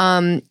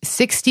 only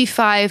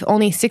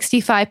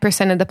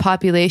 65% of the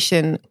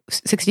population,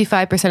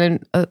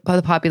 65% of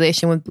the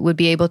population would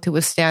be able to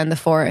withstand the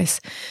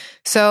force.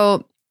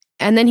 So,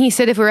 and then he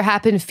said if it were to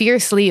happen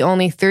fiercely,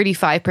 only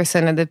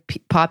 35% of the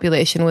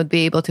population would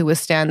be able to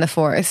withstand the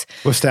force.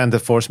 Withstand the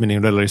force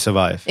meaning literally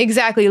survive.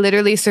 Exactly,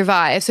 literally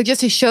survive. So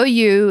just to show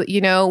you,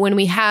 when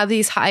we have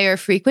these higher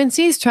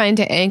frequencies trying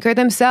to anchor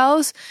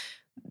themselves,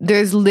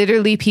 there's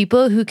literally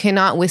people who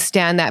cannot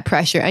withstand that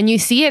pressure. And you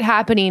see it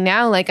happening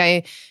now. Like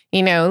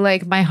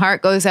like my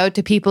heart goes out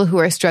to people who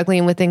are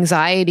struggling with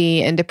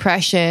anxiety and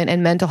depression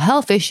and mental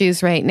health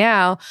issues right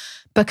now,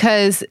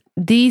 because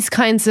these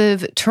kinds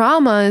of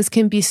traumas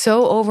can be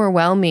so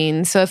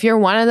overwhelming. So if you're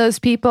one of those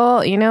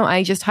people,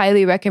 I just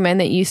highly recommend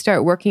that you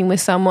start working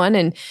with someone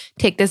and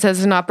take this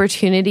as an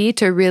opportunity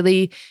to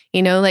really,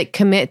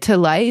 commit to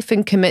life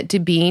and commit to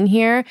being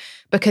here.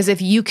 Because if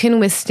you can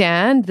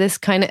withstand this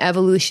kind of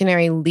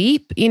evolutionary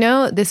leap,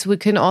 this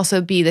can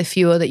also be the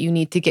fuel that you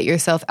need to get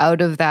yourself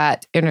out of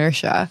that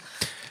inertia.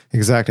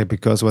 Exactly,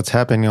 because what's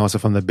happening also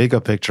from the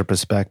bigger picture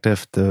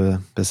perspective,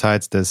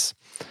 besides this,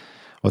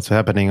 what's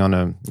happening on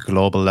a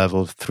global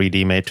level,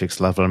 3D matrix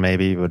level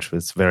maybe, which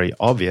was very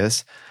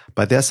obvious,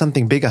 but there's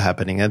something bigger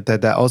happening, and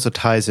that also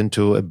ties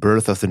into a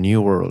birth of the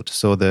new world.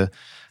 So the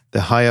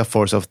higher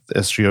force of,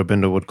 as Sri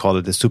Aurobindo would call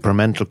it, the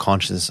supramental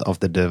consciousness of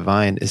the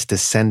divine is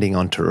descending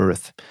onto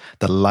earth.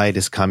 The light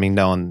is coming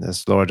down.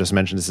 As Laura just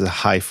mentioned, this is a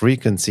high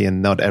frequency,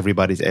 and not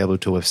everybody's able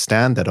to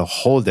withstand that or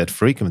hold that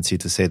frequency,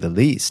 to say the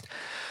least.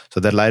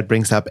 So that light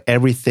brings up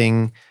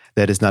everything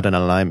that is not in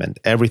alignment.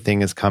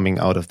 Everything is coming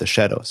out of the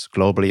shadows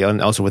globally,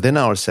 and also within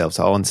ourselves.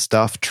 Our own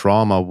stuff,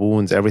 trauma,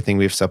 wounds, everything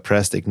we've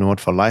suppressed,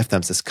 ignored for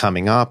lifetimes is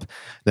coming up.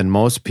 Then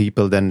most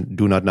people then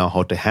do not know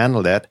how to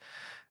handle that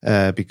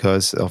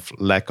because of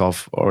lack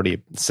of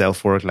already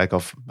self-work, lack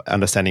of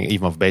understanding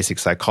even of basic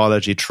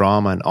psychology,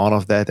 trauma, and all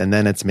of that. And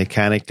then it's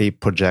mechanically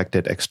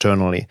projected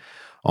externally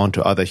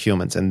onto other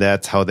humans. And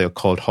that's how they're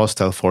called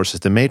hostile forces.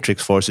 The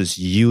matrix forces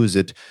use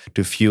it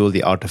to fuel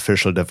the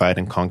artificial divide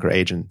and conquer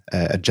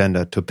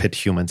agenda to pit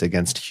humans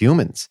against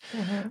humans,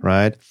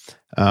 right?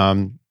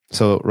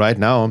 So right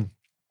now,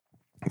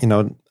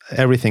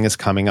 everything is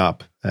coming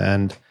up,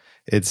 and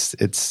it's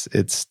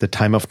the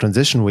time of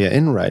transition we are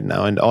in right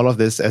now. And all of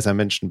this, as I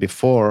mentioned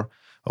before,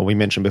 or we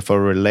mentioned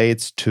before,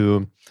 relates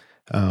to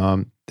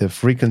the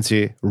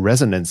frequency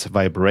resonance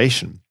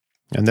vibration.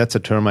 And that's a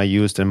term I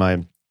used in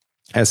my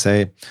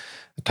essay,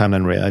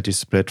 Timeline Reality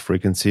Split,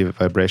 Frequency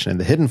Vibration and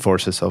the Hidden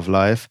Forces of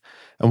Life.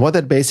 And what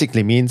that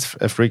basically means,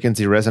 a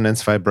frequency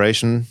resonance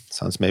vibration,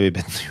 sounds maybe a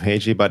bit new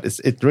agey, but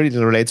it really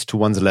relates to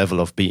one's level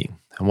of being.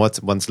 And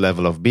what's one's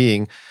level of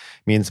being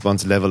means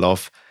one's level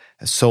of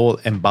soul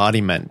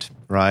embodiment,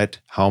 right?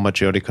 How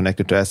much you're already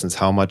connected to essence,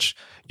 how much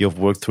you've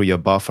worked through your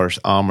buffers,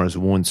 armors,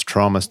 wounds,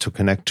 traumas to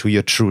connect to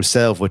your true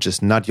self, which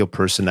is not your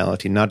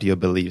personality, not your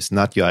beliefs,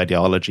 not your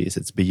ideologies.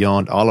 It's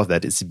beyond all of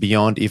that. It's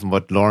beyond even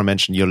what Laura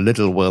mentioned, your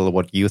little will,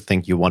 what you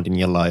think you want in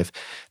your life.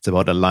 It's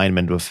about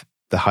alignment with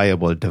the higher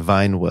will,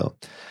 divine will.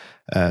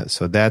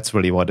 So that's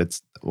really what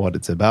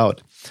it's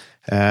about.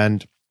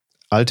 And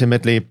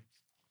ultimately,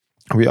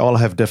 we all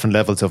have different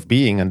levels of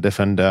being and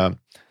different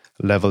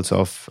levels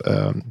of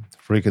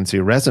frequency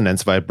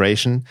resonance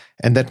vibration,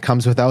 and that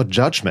comes without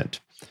judgment.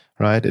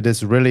 right? It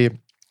is really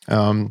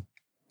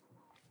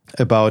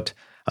about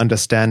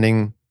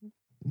understanding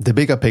the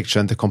bigger picture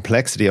and the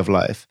complexity of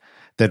life,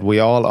 that we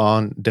all are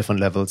on different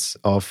levels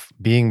of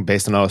being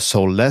based on our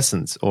soul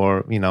lessons,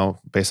 or,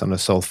 based on the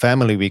soul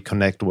family we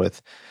connect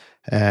with.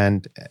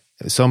 And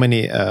so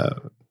many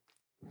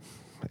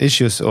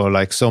issues, or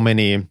like so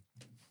many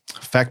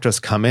factors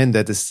come in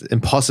that is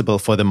impossible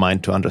for the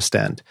mind to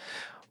understand.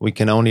 We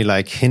can only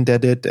like hint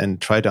at it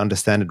and try to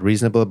understand it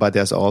reasonable, but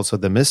there's also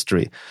the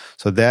mystery.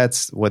 So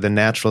that's where the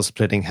natural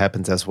splitting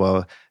happens as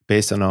well,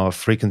 based on our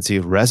frequency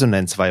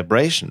resonance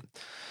vibration.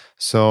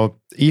 So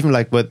even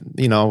like what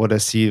I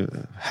see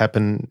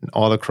happen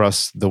all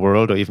across the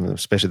world, or even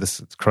especially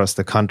across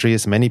the country,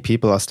 is many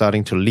people are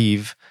starting to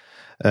leave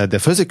their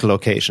physical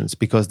locations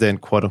because they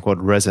quote unquote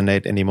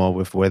resonate anymore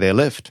with where they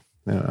lived.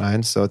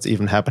 Right? So it's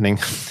even happening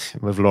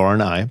with Laura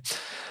and I.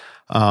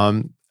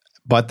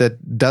 But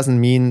that doesn't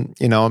mean,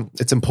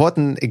 it's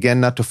important, again,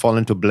 not to fall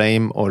into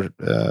blame or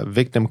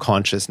victim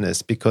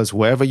consciousness, because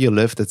wherever you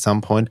lived at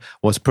some point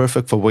was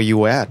perfect for where you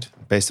were at,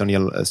 based on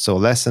your soul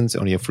lessons,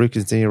 on your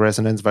frequency,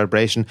 resonance,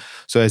 vibration.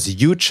 So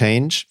as you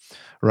change,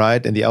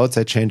 right, and the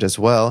outside change as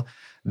well,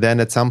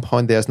 then at some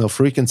point there's no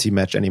frequency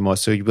match anymore.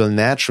 So you will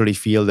naturally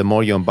feel, the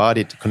more you're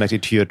embodied,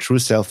 connected to your true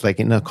self, like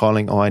inner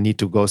calling, I need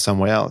to go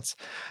somewhere else.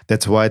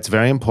 That's why it's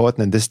very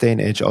important in this day and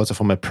age, also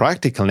from a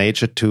practical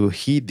nature, to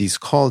heed these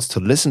calls, to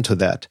listen to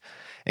that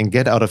and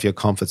get out of your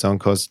comfort zone,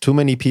 because too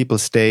many people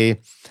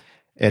stay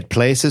at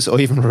places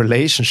or even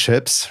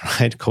relationships,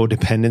 right,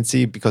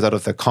 codependency, because out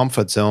of their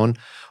comfort zone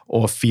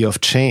or fear of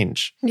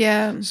change.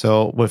 Yeah.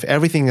 So with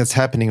everything that's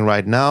happening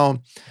right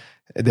now,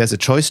 there's a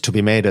choice to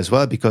be made as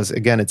well, because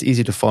again, it's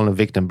easy to fall in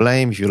victim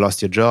blame if you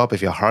lost your job,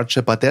 if you're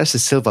hardship, but there's a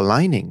silver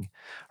lining,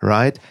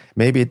 right?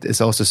 Maybe it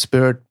is also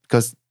spirit,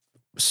 because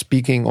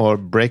speaking or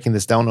breaking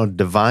this down, or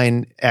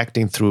divine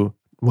acting through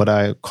what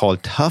I call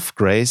tough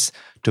grace,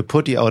 to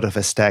put you out of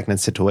a stagnant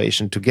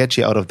situation, to get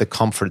you out of the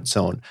comfort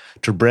zone,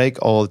 to break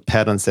old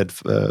patterns that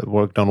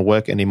don't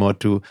work anymore,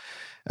 to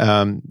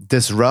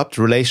disrupt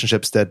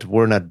relationships that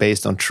were not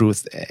based on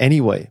truth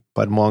anyway,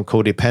 but more on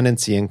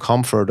codependency and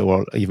comfort,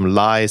 or even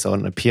lies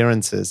on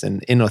appearances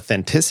and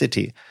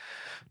inauthenticity,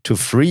 to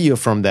free you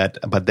from that.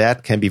 But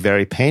that can be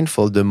very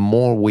painful. The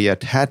more we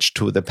attach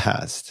to the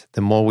past,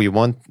 the more we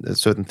want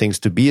certain things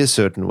to be a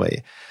certain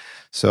way.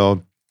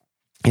 So,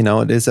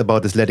 it is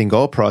about this letting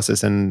go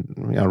process.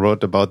 And I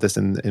wrote about this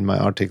in my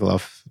article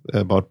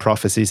about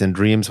prophecies and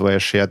dreams, where I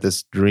shared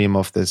this dream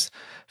of this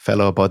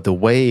fellow about the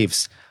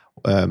waves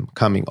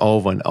coming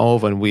over and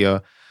over, and we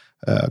are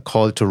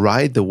called to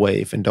ride the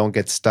wave and don't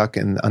get stuck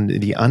in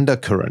the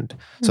undercurrent.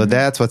 So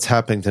that's what's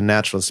happening to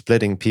natural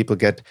splitting. People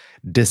get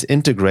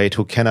disintegrate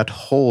who cannot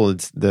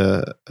hold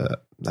the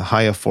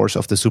higher force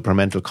of the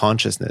supramental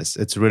consciousness.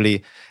 It's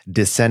really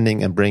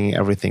descending and bringing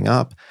everything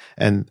up.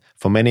 And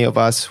for many of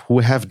us who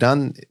have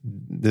done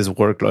this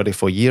work already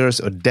for years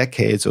or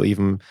decades, or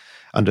even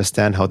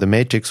understand how the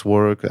matrix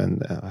work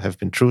and have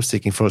been truth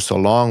seeking for so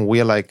long,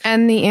 we are like,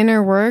 and the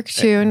inner work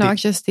too, not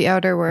just the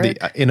outer work.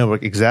 The inner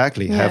work,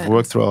 exactly. Yeah. Have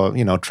worked through our,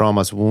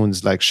 traumas,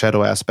 wounds, like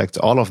shadow aspects,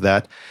 all of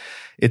that.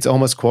 It's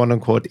almost quote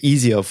unquote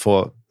easier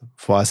for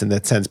us in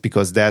that sense,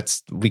 because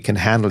we can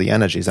handle the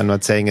energies. I'm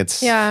not saying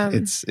it's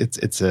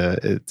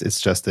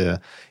just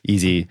a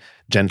easy,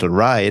 gentle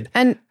ride,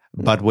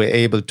 but we're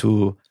able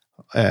to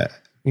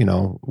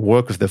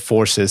work with the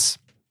forces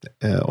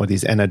or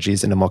these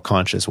energies in a more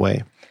conscious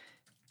way.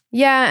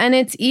 Yeah, and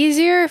it's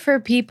easier for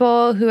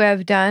people who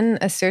have done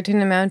a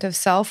certain amount of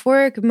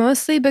self-work,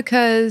 mostly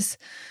because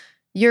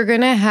you're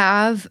going to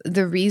have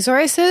the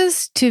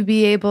resources to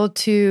be able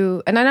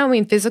to, and I don't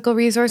mean physical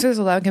resources,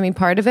 although that can be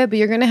part of it, but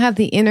you're going to have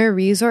the inner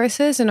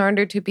resources in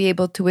order to be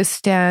able to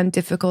withstand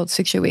difficult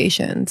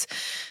situations.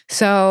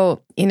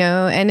 So,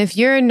 and if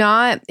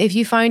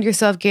you find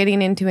yourself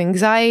getting into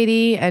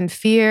anxiety and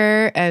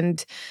fear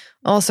and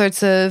all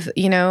sorts of,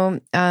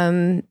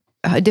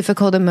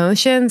 difficult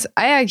emotions.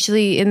 I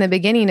actually, in the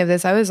beginning of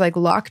this, I was like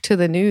locked to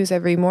the news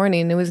every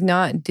morning. It was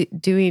not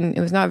it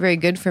was not very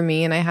good for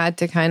me. And I had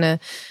to kind of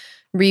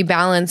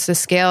rebalance the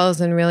scales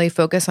and really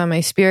focus on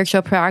my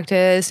spiritual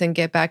practice and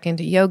get back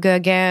into yoga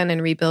again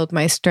and rebuild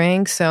my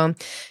strength. So,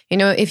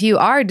 if you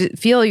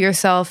feel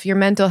yourself, your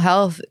mental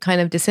health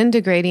kind of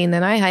disintegrating,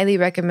 then I highly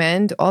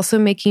recommend also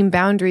making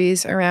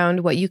boundaries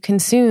around what you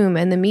consume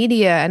and the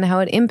media and how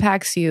it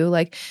impacts you.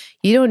 Like,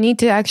 you don't need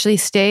to actually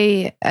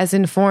stay as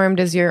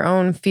informed as your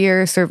own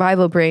fear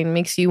survival brain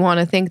makes you want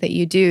to think that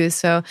you do.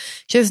 So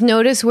just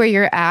notice where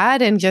you're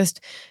at and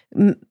just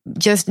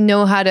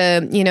know how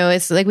to,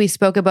 it's like we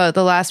spoke about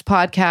the last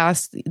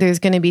podcast, there's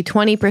going to be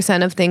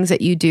 20% of things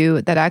that you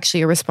do that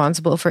actually are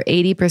responsible for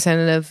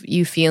 80% of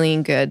you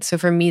feeling good. So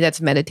for me,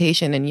 that's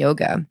meditation and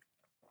yoga.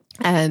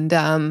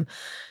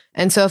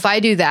 And so if I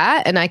do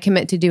that and I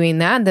commit to doing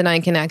that, then I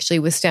can actually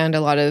withstand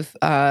a lot of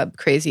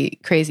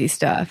crazy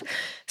stuff.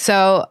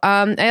 So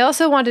I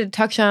also wanted to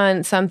touch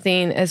on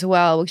something as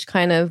well, which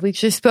we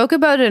just spoke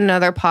about in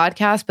another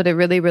podcast, but it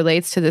really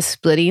relates to the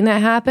splitting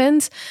that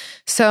happens.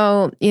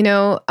 So,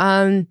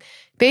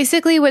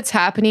 Basically, what's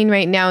happening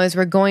right now is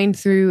we're going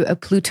through a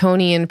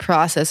Plutonian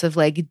process of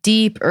like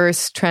deep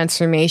Earth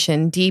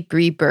transformation, deep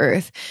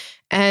rebirth.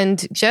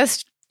 And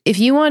just if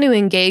you want to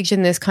engage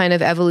in this kind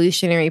of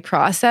evolutionary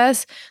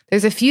process,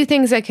 there's a few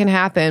things that can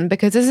happen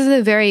because this is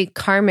a very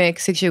karmic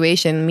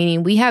situation,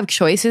 meaning we have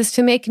choices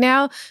to make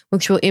now,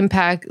 which will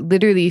impact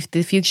literally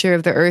the future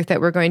of the Earth that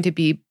we're going to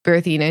be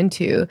birthing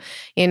into,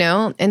 you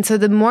know? And so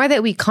the more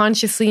that we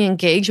consciously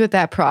engage with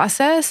that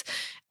process,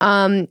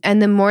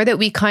 and the more that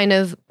we kind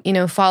of, you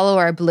know, follow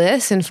our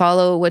bliss and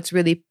follow what's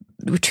really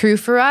true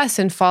for us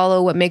and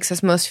follow what makes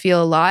us most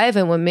feel alive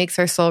and what makes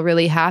our soul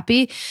really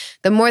happy,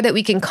 the more that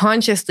we can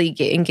consciously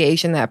get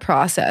engaged in that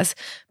process.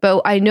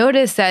 But I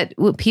noticed that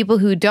people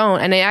who don't,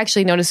 and I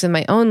actually noticed in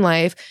my own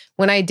life,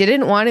 when I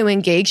didn't want to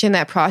engage in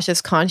that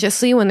process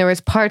consciously, when there was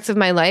parts of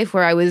my life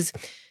where I was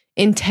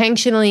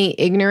intentionally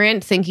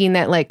ignorant, thinking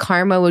that like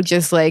karma would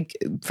just like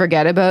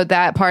forget about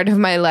that part of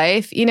my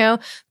life, you know,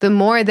 the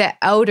more the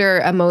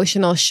outer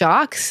emotional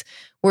shocks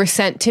were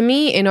sent to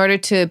me in order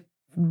to,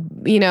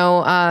 you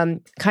know,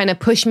 kind of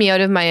push me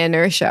out of my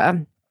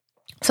inertia.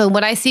 So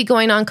what I see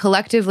going on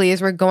collectively is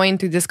we're going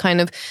through this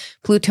kind of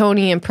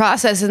Plutonian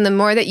process. And the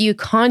more that you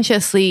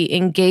consciously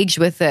engage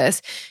with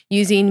this,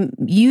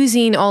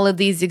 using all of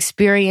these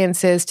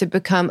experiences to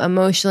become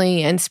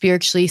emotionally and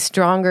spiritually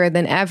stronger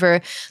than ever,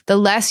 the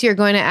less you're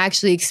going to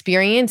actually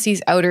experience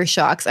these outer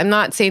shocks. I'm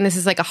not saying this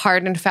is like a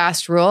hard and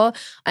fast rule.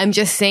 I'm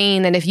just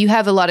saying that if you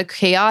have a lot of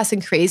chaos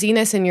and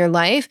craziness in your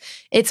life,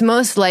 it's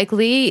most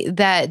likely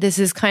that this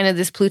is kind of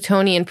this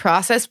Plutonian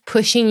process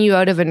pushing you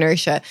out of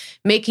inertia,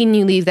 making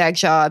you leave that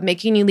job,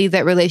 making you leave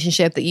that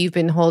relationship that you've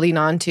been holding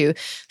on to.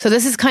 So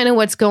this is kind of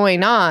what's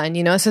going on,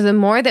 you know? So the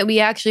more that we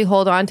actually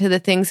hold on to the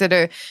things that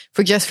are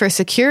for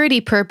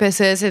security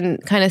purposes and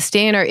kind of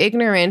stay in our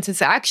ignorance,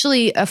 it's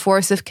actually a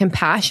force of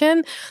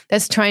compassion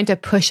that's trying to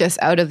push us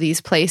out of these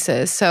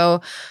places.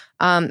 So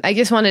I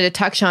just wanted to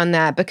touch on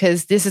that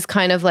because this is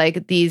kind of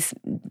like these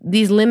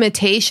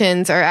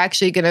limitations are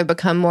actually going to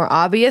become more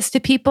obvious to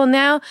people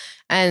now.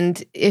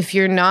 And if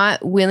you're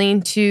not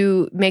willing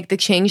to make the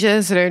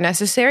changes that are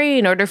necessary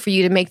in order for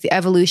you to make the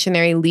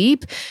evolutionary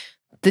leap,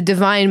 the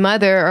divine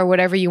mother, or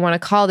whatever you want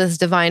to call this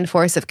divine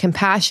force of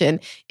compassion,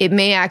 it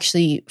may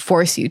actually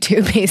force you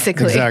to,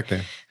 basically.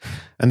 Exactly.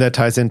 And that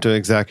ties into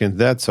exactly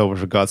that. So with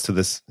regards to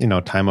this, you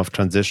know, time of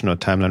transition or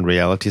timeline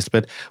reality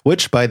split,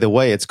 which, by the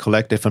way, it's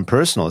collective and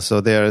personal.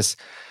 So there's,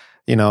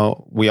 you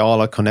know, we all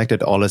are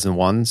connected, all is in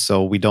one.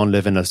 So we don't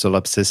live in a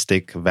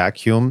solipsistic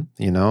vacuum,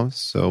 you know,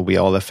 so we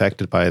all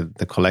affected by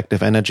the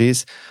collective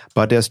energies.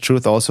 But there's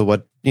truth also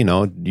what, you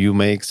know, you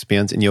may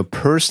experience in your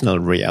personal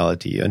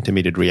reality,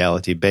 intermediate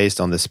reality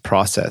based on this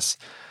process.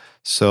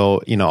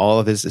 So, you know, all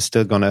of this is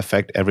still going to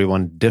affect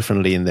everyone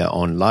differently in their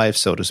own life,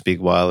 so to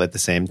speak, while at the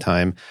same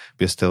time,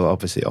 we're still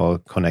obviously all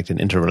connected,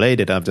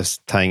 interrelated. I'm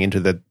just tying into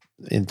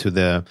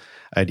the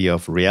idea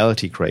of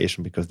reality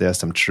creation because there's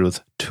some truth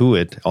to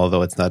it,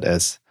 although it's not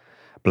as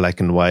black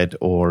and white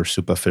or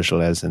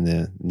superficial as in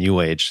the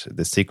New Age,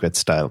 the secret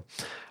style.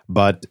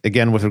 But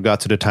again, with regard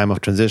to the time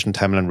of transition,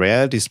 timeline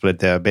reality split,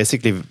 there are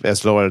basically,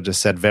 as Laura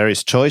just said,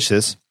 various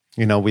choices,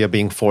 you know, we are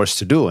being forced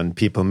to do, and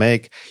people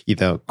make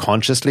either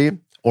consciously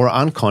or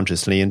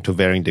unconsciously into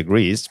varying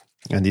degrees.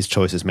 And these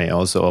choices may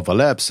also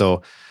overlap.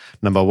 So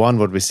number one,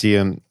 what we see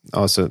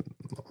also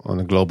on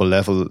a global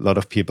level, a lot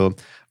of people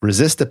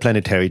resist the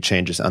planetary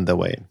changes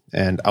underway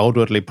and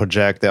outwardly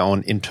project their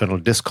own internal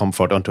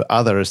discomfort onto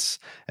others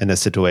in a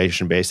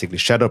situation, basically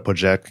shadow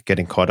project,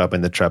 getting caught up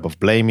in the trap of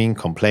blaming,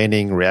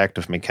 complaining,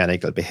 reactive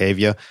mechanical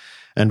behavior,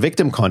 and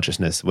victim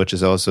consciousness, which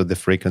is also the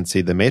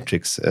frequency the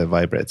matrix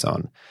vibrates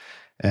on.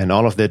 And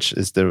all of which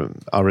is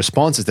our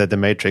response is that the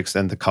matrix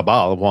and the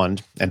cabal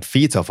want and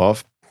feeds off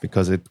of,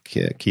 because it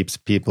keeps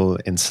people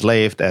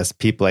enslaved, as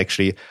people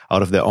actually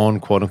out of their own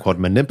quote unquote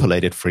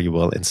manipulated free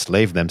will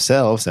enslave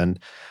themselves, and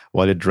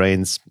while it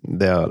drains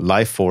their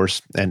life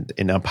force and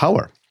inner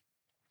power.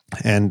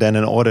 And then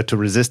in order to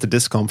resist the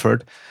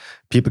discomfort,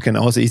 people can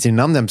also easily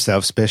numb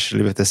themselves,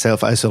 especially with the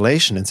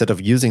self-isolation, instead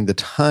of using the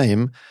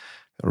time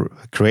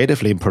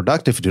creatively and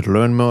productively to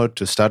learn more,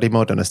 to study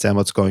more, to understand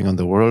what's going on in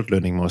the world,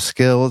 learning more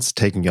skills,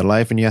 taking your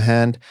life in your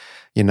hand,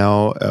 you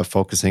know,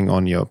 focusing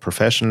on your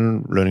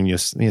profession, learning your,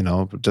 you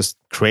know, just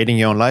creating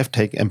your own life,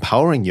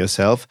 empowering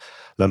yourself.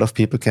 A lot of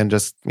people can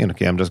just, you know,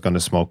 okay, I'm just going to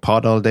smoke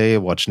pot all day,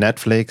 watch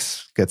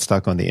Netflix, get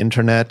stuck on the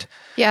internet.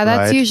 Yeah,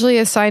 that's usually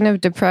a sign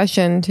of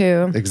depression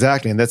too.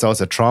 Exactly. And that's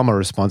also a trauma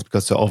response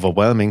because they're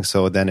overwhelming.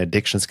 So then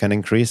addictions can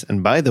increase.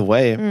 And by the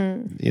way,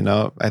 you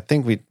know, I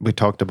think we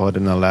talked about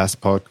in our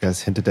last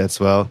podcast, hinted at as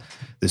well,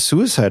 the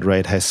suicide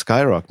rate has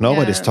skyrocketed.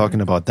 Nobody's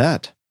talking about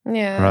that.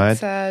 Yeah, right?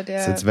 It's sad.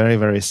 Yeah. So it's very,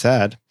 very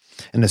sad.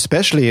 And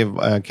especially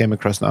I came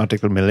across an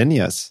article,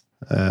 millennials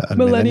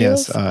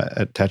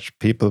attached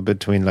people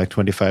between like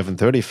 25 and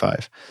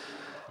 35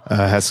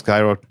 has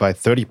skyrocketed by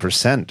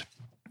 30%.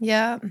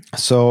 Yeah.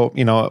 So,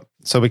 you know,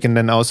 so we can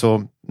then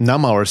also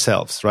numb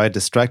ourselves, right?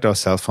 Distract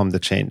ourselves from the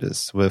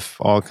changes with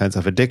all kinds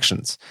of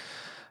addictions.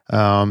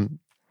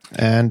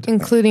 And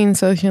including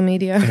social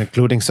media.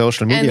 Including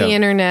social media. And the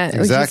internet,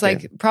 exactly. Which is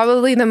like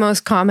probably the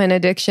most common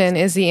addiction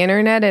is the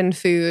internet, and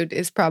food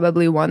is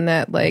probably one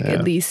that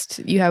at least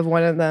you have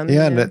one of them.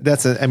 Yeah,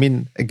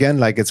 again,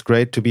 like it's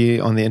great to be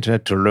on the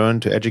internet to learn,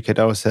 to educate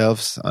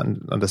ourselves,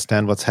 and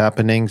understand what's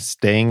happening,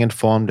 staying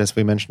informed, as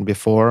we mentioned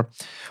before,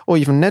 or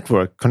even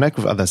network, connect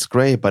with others,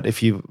 great. But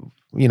if you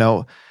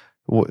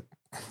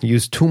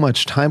use too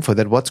much time for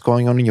that, what's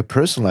going on in your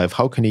personal life?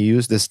 How can you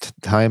use this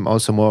time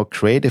also more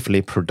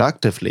creatively,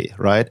 productively,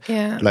 right?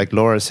 Yeah. Like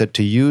Laura said,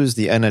 to use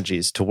the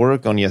energies, to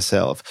work on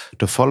yourself,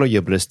 to follow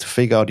your bliss, to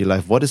figure out your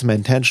life. What is my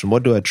intention?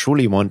 What do I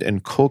truly want?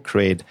 And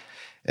co-create,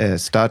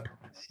 start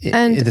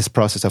in this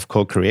process of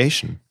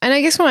co-creation. And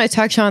I just want to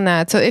touch on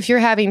that. So if you're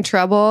having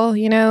trouble,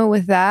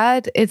 with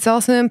that, it's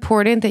also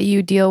important that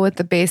you deal with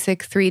the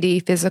basic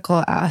 3D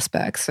physical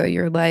aspects. So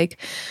your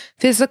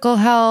physical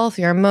health,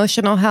 your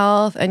emotional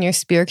health, and your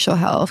spiritual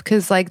health.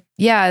 Because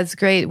it's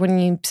great when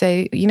you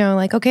say,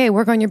 okay,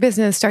 work on your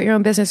business, start your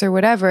own business or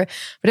whatever.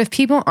 But if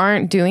people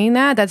aren't doing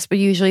that, that's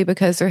usually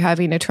because they're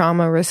having a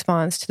trauma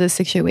response to the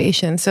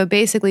situation. So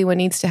basically what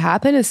needs to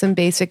happen is some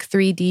basic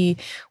 3D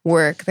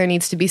work. There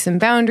needs to be some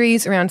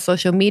boundaries around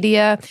social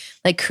media,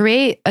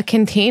 create a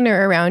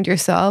container around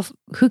yourself.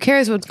 Who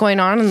cares what's going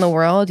on in the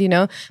world,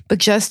 but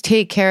just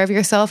take care of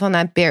yourself on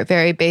that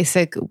very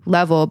basic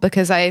level.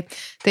 Because I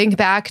think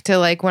back to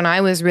when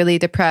I was really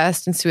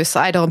depressed and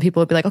suicidal, and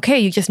people would be like, okay,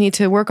 you just need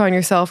to work on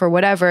yourself or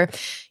whatever,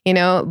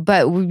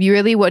 but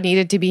really what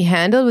needed to be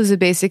handled was the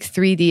basic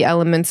 3D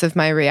elements of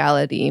my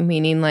reality,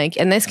 meaning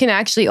and this can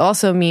actually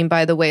also mean,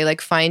 by the way,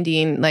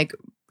 finding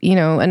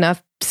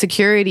enough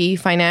security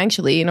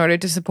financially in order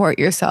to support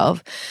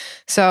yourself.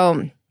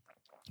 So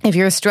if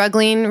you're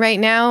struggling right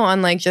now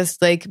on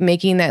just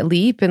making that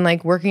leap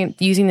and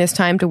using this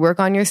time to work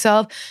on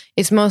yourself,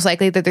 it's most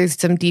likely that there's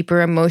some deeper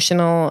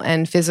emotional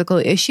and physical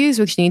issues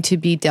which need to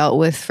be dealt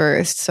with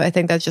first. So I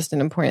think that's just an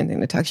important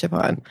thing to touch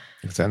upon.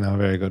 Exactly. No,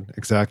 very good.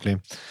 Exactly.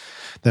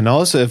 Then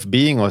also if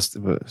being was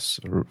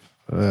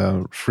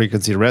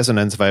frequency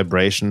resonance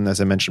vibration,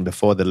 as I mentioned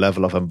before, the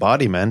level of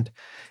embodiment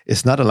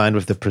is not aligned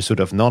with the pursuit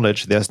of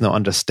knowledge, there's no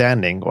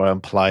understanding or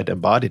implied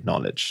embodied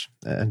knowledge,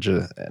 and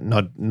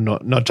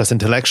not just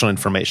intellectual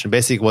information.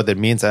 Basically, what that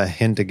means, I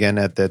hint again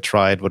at the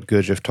triad, what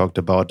Gurdjieff talked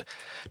about,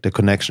 the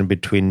connection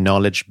between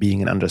knowledge,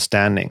 being, and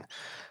understanding.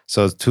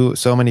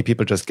 So many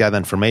people just gather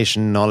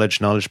information,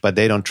 knowledge, but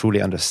they don't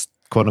truly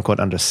quote unquote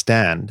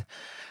understand.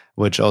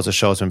 Which also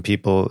shows when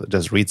people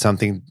just read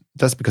something,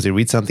 just because you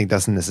read something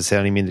doesn't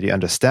necessarily mean that you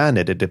understand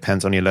it. It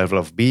depends on your level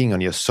of being, on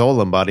your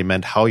soul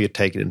embodiment, how you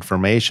take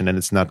information, and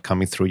it's not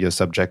coming through your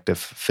subjective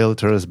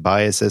filters,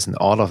 biases, and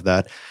all of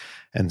that,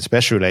 and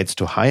especially relates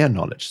to higher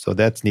knowledge. So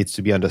that needs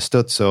to be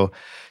understood. So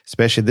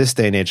especially this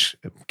day and age,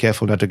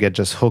 careful not to get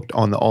just hooked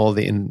on all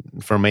the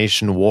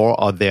information war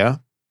out there,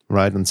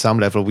 right? On some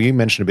level, we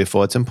mentioned it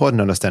before, it's important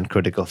to understand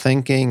critical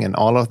thinking and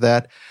all of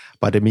that,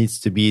 but it needs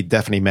to be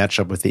definitely matched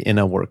up with the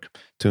inner work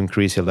to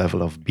increase your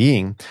level of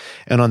being.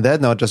 And on that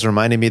note, just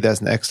reminded me,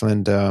 there's an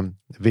excellent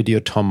video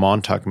Tom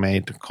Montauk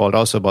made called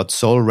also about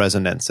soul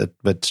resonance,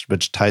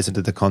 which ties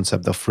into the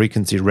concept of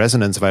frequency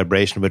resonance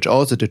vibration, which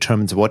also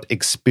determines what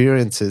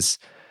experiences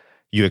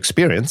you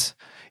experience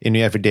in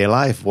your everyday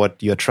life,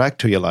 what you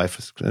attract to your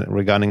life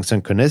regarding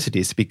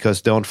synchronicities,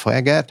 because don't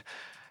forget,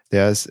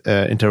 there's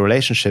an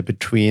interrelationship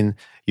between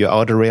your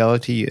outer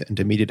reality, your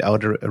intermediate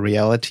outer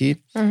reality,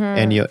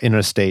 and your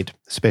inner state,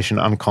 especially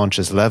on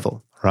unconscious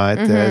level, right?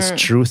 There's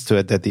truth to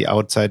it that the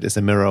outside is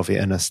a mirror of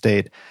your inner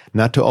state.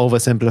 Not to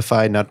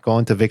oversimplify, not go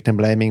into victim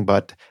blaming,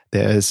 but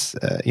there is,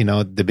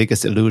 the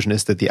biggest illusion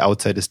is that the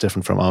outside is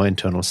different from our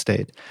internal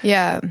state.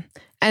 Yeah.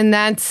 And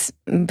that's,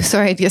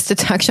 sorry, just to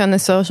touch on the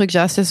social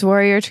justice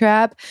warrior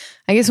trap,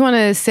 I just want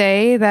to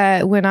say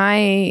that when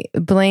I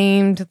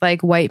blamed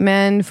white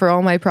men for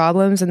all my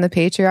problems in the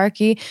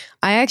patriarchy,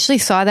 I actually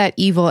saw that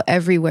evil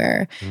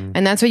everywhere.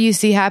 And that's what you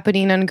see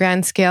happening on a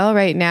grand scale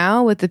right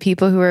now with the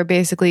people who are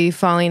basically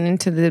falling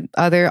into the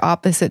other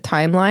opposite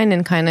timeline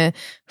and kind of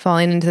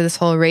falling into this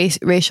whole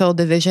racial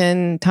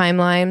division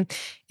timeline,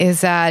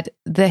 is that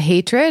the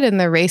hatred and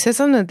the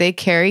racism that they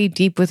carry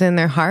deep within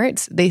their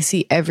hearts, they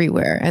see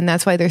everywhere. And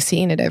that's why they're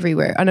seeing it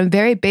everywhere on a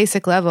very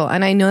basic level.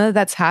 And I know that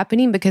that's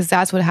happening because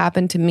that's what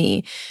happened to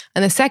me.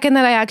 And the second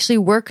that I actually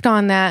worked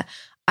on that,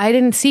 I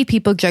didn't see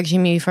people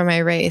judging me for my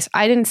race.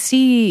 I didn't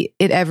see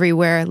it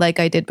everywhere like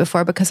I did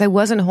before because I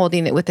wasn't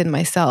holding it within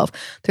myself.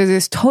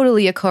 There's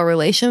totally a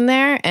correlation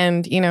there.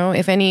 And,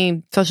 if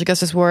any social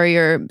justice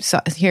warrior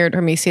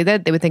heard me say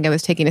that, they would think I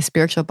was taking a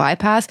spiritual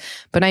bypass.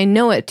 But I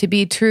know it to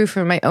be true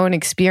from my own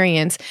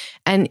experience.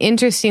 And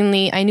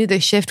interestingly, I knew the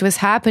shift was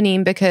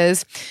happening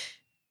because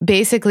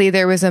basically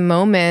there was a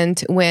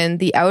moment when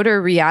the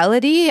outer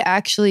reality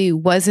actually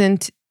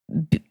wasn't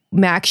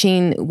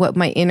matching what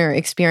my inner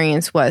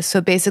experience was. So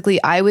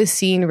basically, I was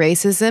seeing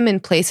racism in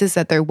places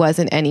that there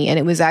wasn't any, and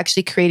it was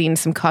actually creating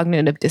some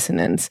cognitive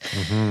dissonance.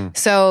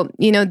 So,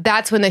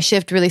 that's when the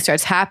shift really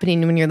starts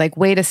happening, when you're like,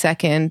 wait a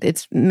second,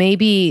 it's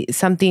maybe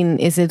something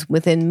isn't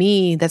within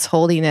me that's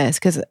holding this,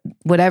 because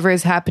whatever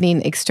is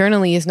happening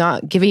externally is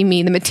not giving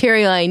me the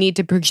material I need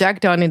to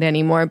project on it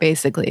anymore,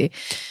 basically.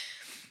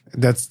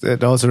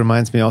 It also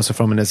reminds me also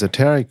from an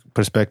esoteric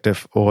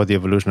perspective, or the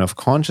evolution of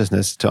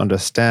consciousness, to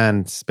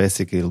understand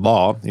basically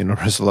law,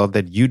 universal law,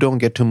 that you don't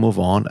get to move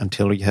on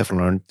until you have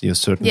learned your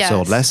certain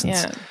soul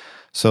lessons. Yeah.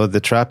 So the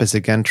trap is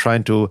again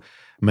trying to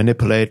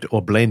manipulate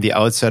or blame the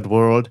outside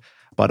world,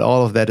 but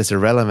all of that is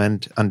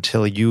irrelevant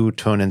until you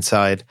turn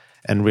inside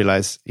and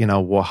realize,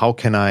 how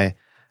can I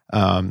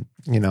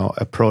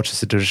approach the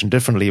situation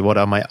differently? What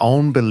are my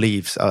own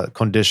beliefs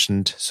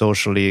conditioned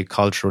socially,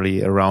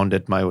 culturally around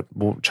it, my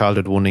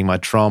childhood wounding, my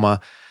trauma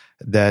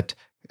that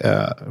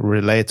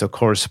relates or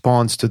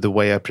corresponds to the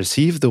way I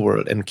perceive the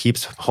world and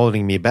keeps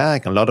holding me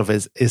back. And a lot of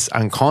it is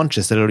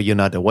unconscious that you're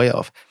not aware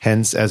of.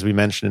 Hence, as we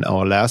mentioned in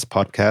our last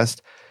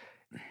podcast,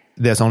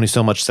 there's only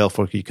so much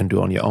self-work you can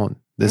do on your own.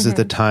 This is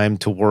the time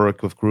to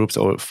work with groups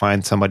or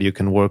find somebody you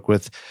can work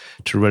with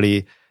to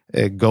really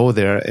go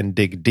there and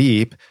dig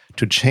deep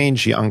to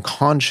change your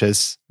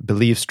unconscious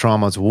beliefs,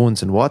 traumas,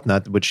 wounds, and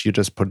whatnot, which you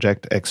just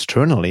project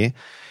externally.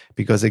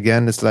 Because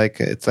again, it's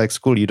like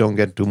school. You don't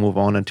get to move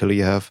on until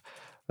you have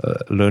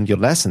learned your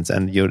lessons,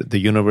 and the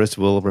universe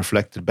will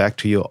reflect it back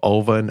to you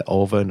over and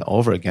over and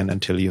over again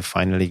until you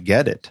finally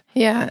get it.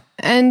 Yeah,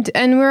 and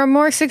we're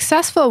more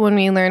successful when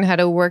we learn how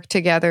to work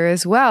together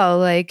as well.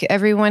 Like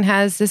everyone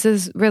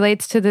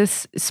relates to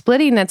this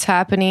splitting that's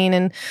happening,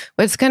 and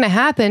what's going to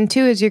happen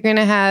too is you're going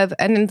to have,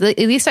 and at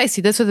least I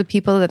see this with the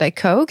people that I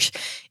coach,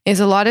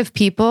 is a lot of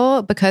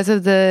people, because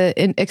of the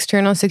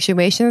external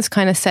situations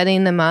kind of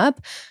setting them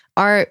up,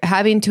 are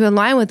having to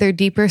align with their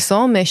deeper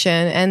soul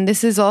mission. And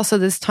this is also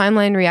this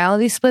timeline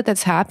reality split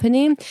that's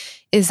happening,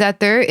 is that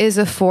there is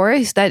a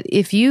force that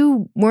if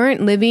you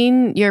weren't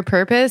living your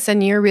purpose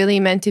and you're really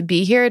meant to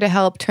be here to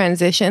help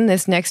transition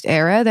this next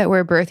era that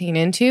we're birthing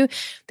into,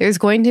 there's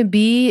going to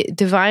be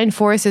divine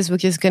forces,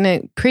 which is going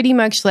to pretty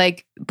much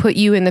like put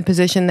you in the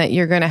position that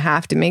you're going to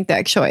have to make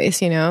that choice,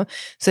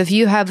 So if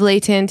you have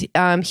latent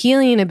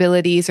healing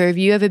abilities, or if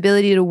you have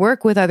ability to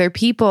work with other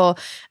people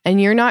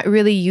and you're not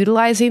really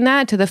utilizing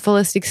that to the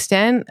fullest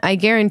extent, I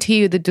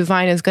guarantee you the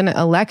divine is going to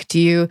elect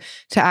you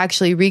to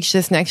actually reach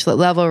this next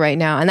level right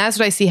now. And that's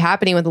what I see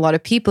happening with a lot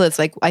of people. It's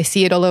like I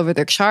see it all over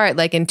their chart,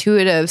 like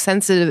intuitive,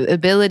 sensitive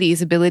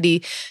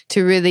ability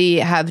to really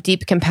have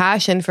deep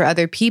compassion for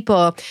other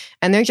people.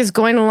 And they're just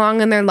going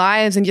along in their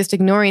lives and just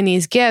ignoring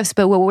these gifts.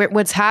 But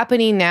what's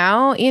happening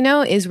now,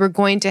 is we're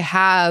going to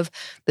have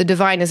the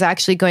divine is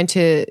actually going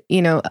to,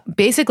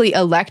 basically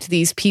elect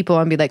these people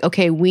and be like,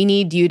 okay, we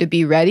need you to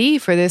be ready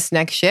for this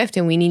next shift,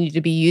 and we need you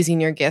to be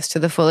using your gifts to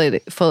the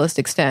fullest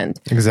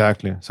extent.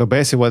 Exactly. So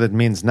basically what it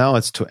means now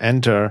is to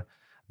enter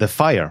the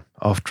fire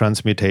of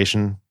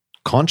transmutation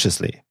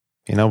consciously,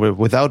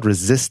 without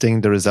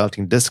resisting the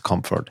resulting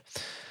discomfort.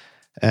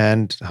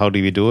 And how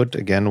do we do it?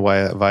 Again,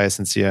 via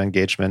sincere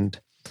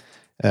engagement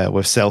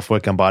with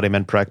self-work,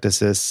 embodiment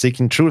practices,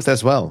 seeking truth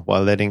as well,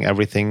 while letting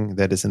everything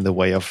that is in the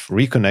way of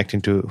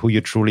reconnecting to who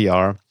you truly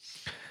are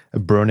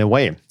burn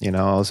away,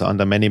 also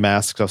under many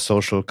masks of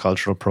social,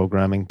 cultural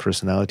programming,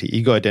 personality,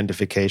 ego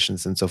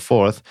identifications, and so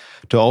forth,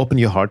 to open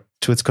your heart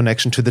to its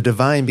connection to the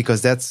divine,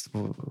 because that's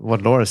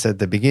what Laura said at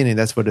the beginning.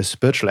 That's where the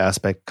spiritual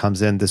aspect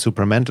comes in. The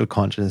supramental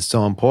consciousness is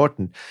so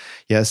important.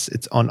 Yes,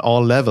 it's on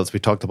all levels. We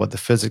talked about the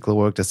physical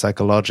work, the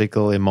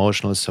psychological,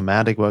 emotional,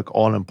 somatic work,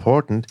 all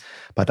important.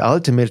 But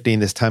ultimately, in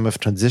this time of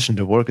transition,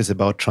 the work is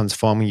about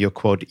transforming your,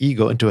 quote,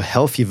 ego into a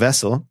healthy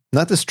vessel,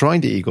 not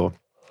destroying the ego,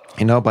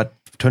 but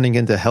turning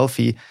into a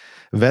healthy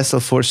vessel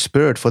for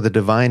spirit, for the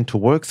divine to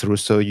work through.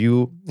 So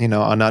you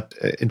are not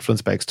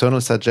influenced by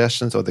external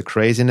suggestions or the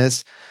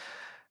craziness,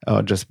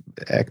 or just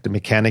act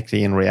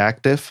mechanically and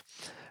reactive,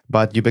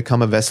 but you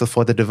become a vessel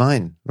for the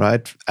divine,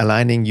 right?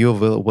 Aligning your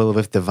will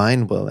with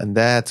divine will. And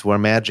that's where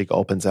magic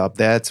opens up.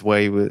 That's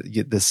where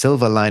the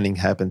silver lining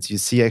happens. You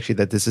see actually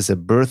that this is a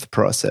birth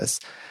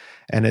process,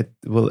 and it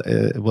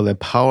will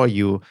empower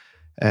you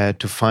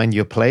to find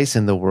your place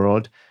in the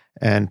world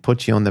and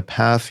put you on the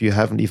path you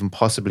haven't even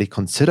possibly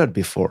considered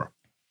before.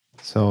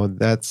 So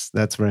that's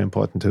very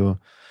important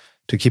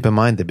to keep in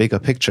mind, the bigger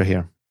picture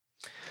here.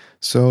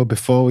 So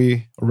before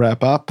we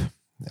wrap up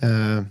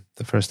the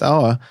first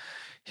hour,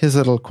 here's a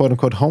little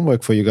quote-unquote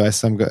homework for you guys,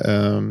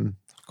 some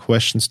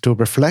questions to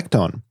reflect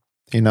on,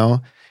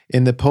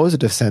 in the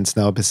positive sense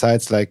now,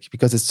 besides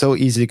because it's so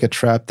easy to get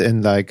trapped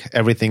in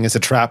everything is a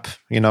trap,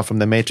 from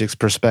the Matrix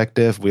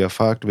perspective, we are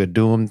fucked, we're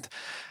doomed,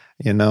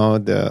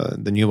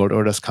 the New World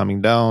Order is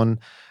coming down,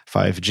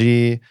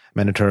 5G,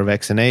 mandatory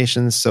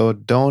vaccinations. So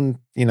don't,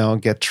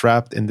 get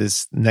trapped in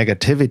this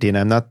negativity. And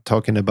I'm not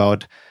talking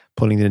about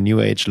pulling the new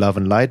age love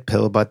and light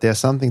pill, but there's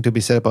something to be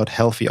said about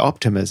healthy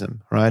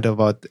optimism, right?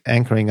 About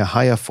anchoring a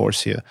higher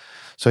force here.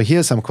 So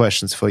here's some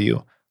questions for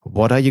you.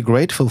 What are you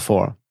grateful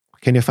for?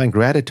 Can you find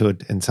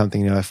gratitude in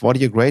something in your life? What are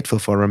you grateful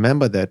for?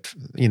 Remember that,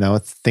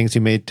 things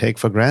you may take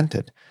for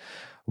granted.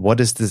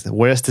 Where's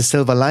the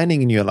silver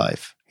lining in your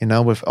life?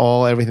 With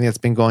everything that's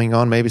been going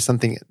on, maybe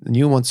something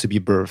new wants to be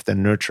birthed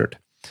and nurtured.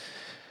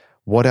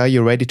 What are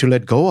you ready to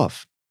let go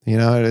of?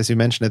 As you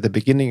mentioned at the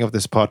beginning of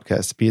this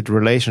podcast, be it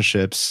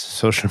relationships,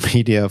 social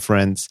media,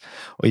 friends,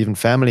 or even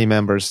family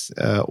members,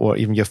 or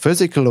even your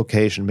physical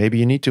location. Maybe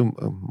you need to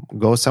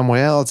go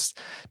somewhere else,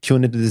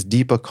 tune into this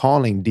deeper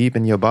calling, deep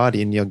in your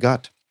body, in your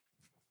gut.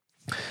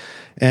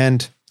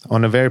 And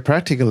on a very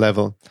practical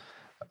level,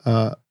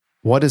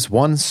 what is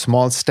one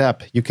small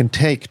step you can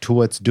take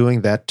towards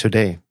doing that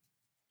today?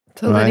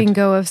 So letting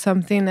go of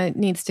something that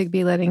needs to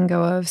be letting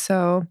go of.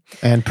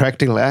 And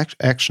practical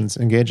actions,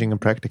 engaging in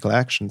practical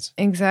actions.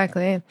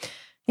 Exactly.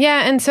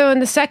 Yeah. And so in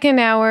the second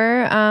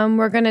hour,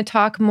 we're going to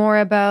talk more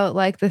about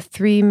like the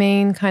three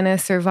main kind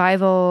of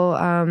survival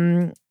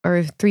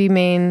or three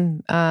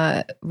main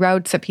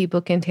routes that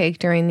people can take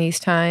during these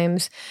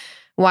times.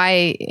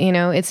 Why,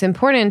 it's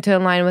important to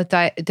align with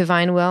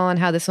divine will and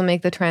how this will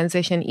make the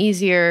transition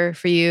easier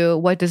for you.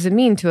 What does it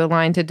mean to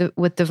align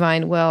with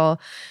divine will?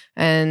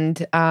 And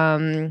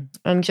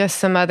just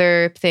some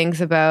other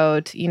things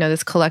about,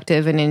 this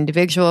collective and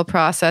individual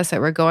process that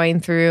we're going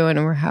through,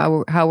 and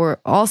how we're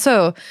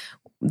also,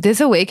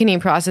 this awakening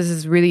process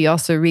is really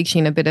also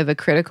reaching a bit of a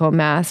critical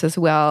mass as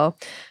well.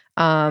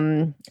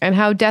 And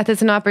how death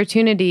is an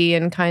opportunity,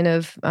 and kind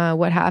of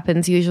what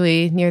happens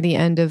usually near the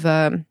end of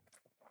a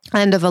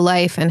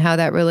life, and how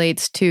that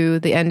relates to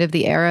the end of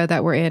the era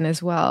that we're in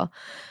as well.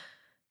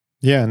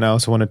 Yeah, and I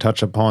also want to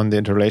touch upon the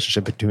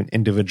interrelationship between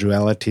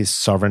individuality,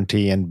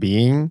 sovereignty, and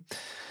being.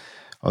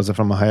 Also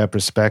from a higher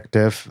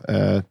perspective,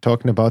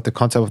 talking about the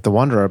concept of the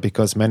wanderer,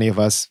 because many of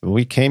us,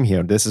 we came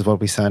here. This is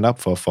what we signed up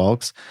for,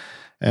 folks.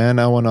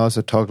 And I want to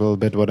also talk a little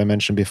bit what I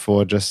mentioned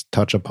before, just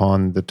touch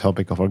upon the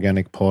topic of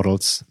organic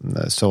portals,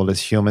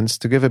 soulless humans,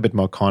 to give a bit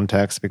more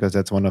context, because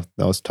that's one of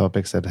those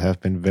topics that have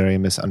been very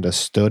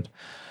misunderstood,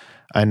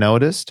 I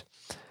noticed.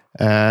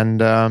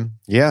 And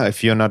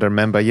if you're not a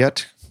member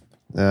yet,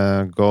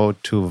 go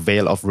to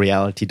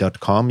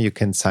veilofreality.com. You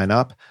can sign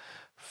up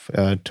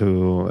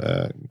to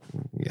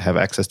have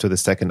access to the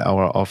second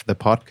hour of the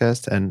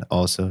podcast and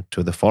also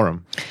to the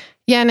forum.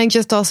 Yeah, and I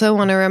just also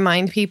want to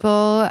remind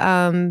people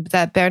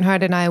that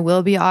Bernhard and I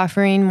will be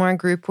offering more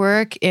group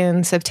work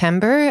in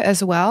September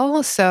as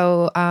well.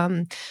 So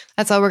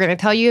that's all we're going to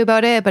tell you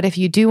about it. But if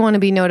you do want to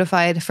be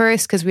notified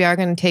first, because we are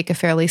going to take a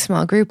fairly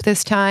small group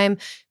this time,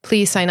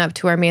 please sign up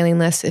to our mailing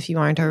list if you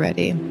aren't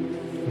already.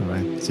 All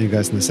right. See you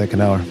guys in the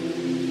second hour.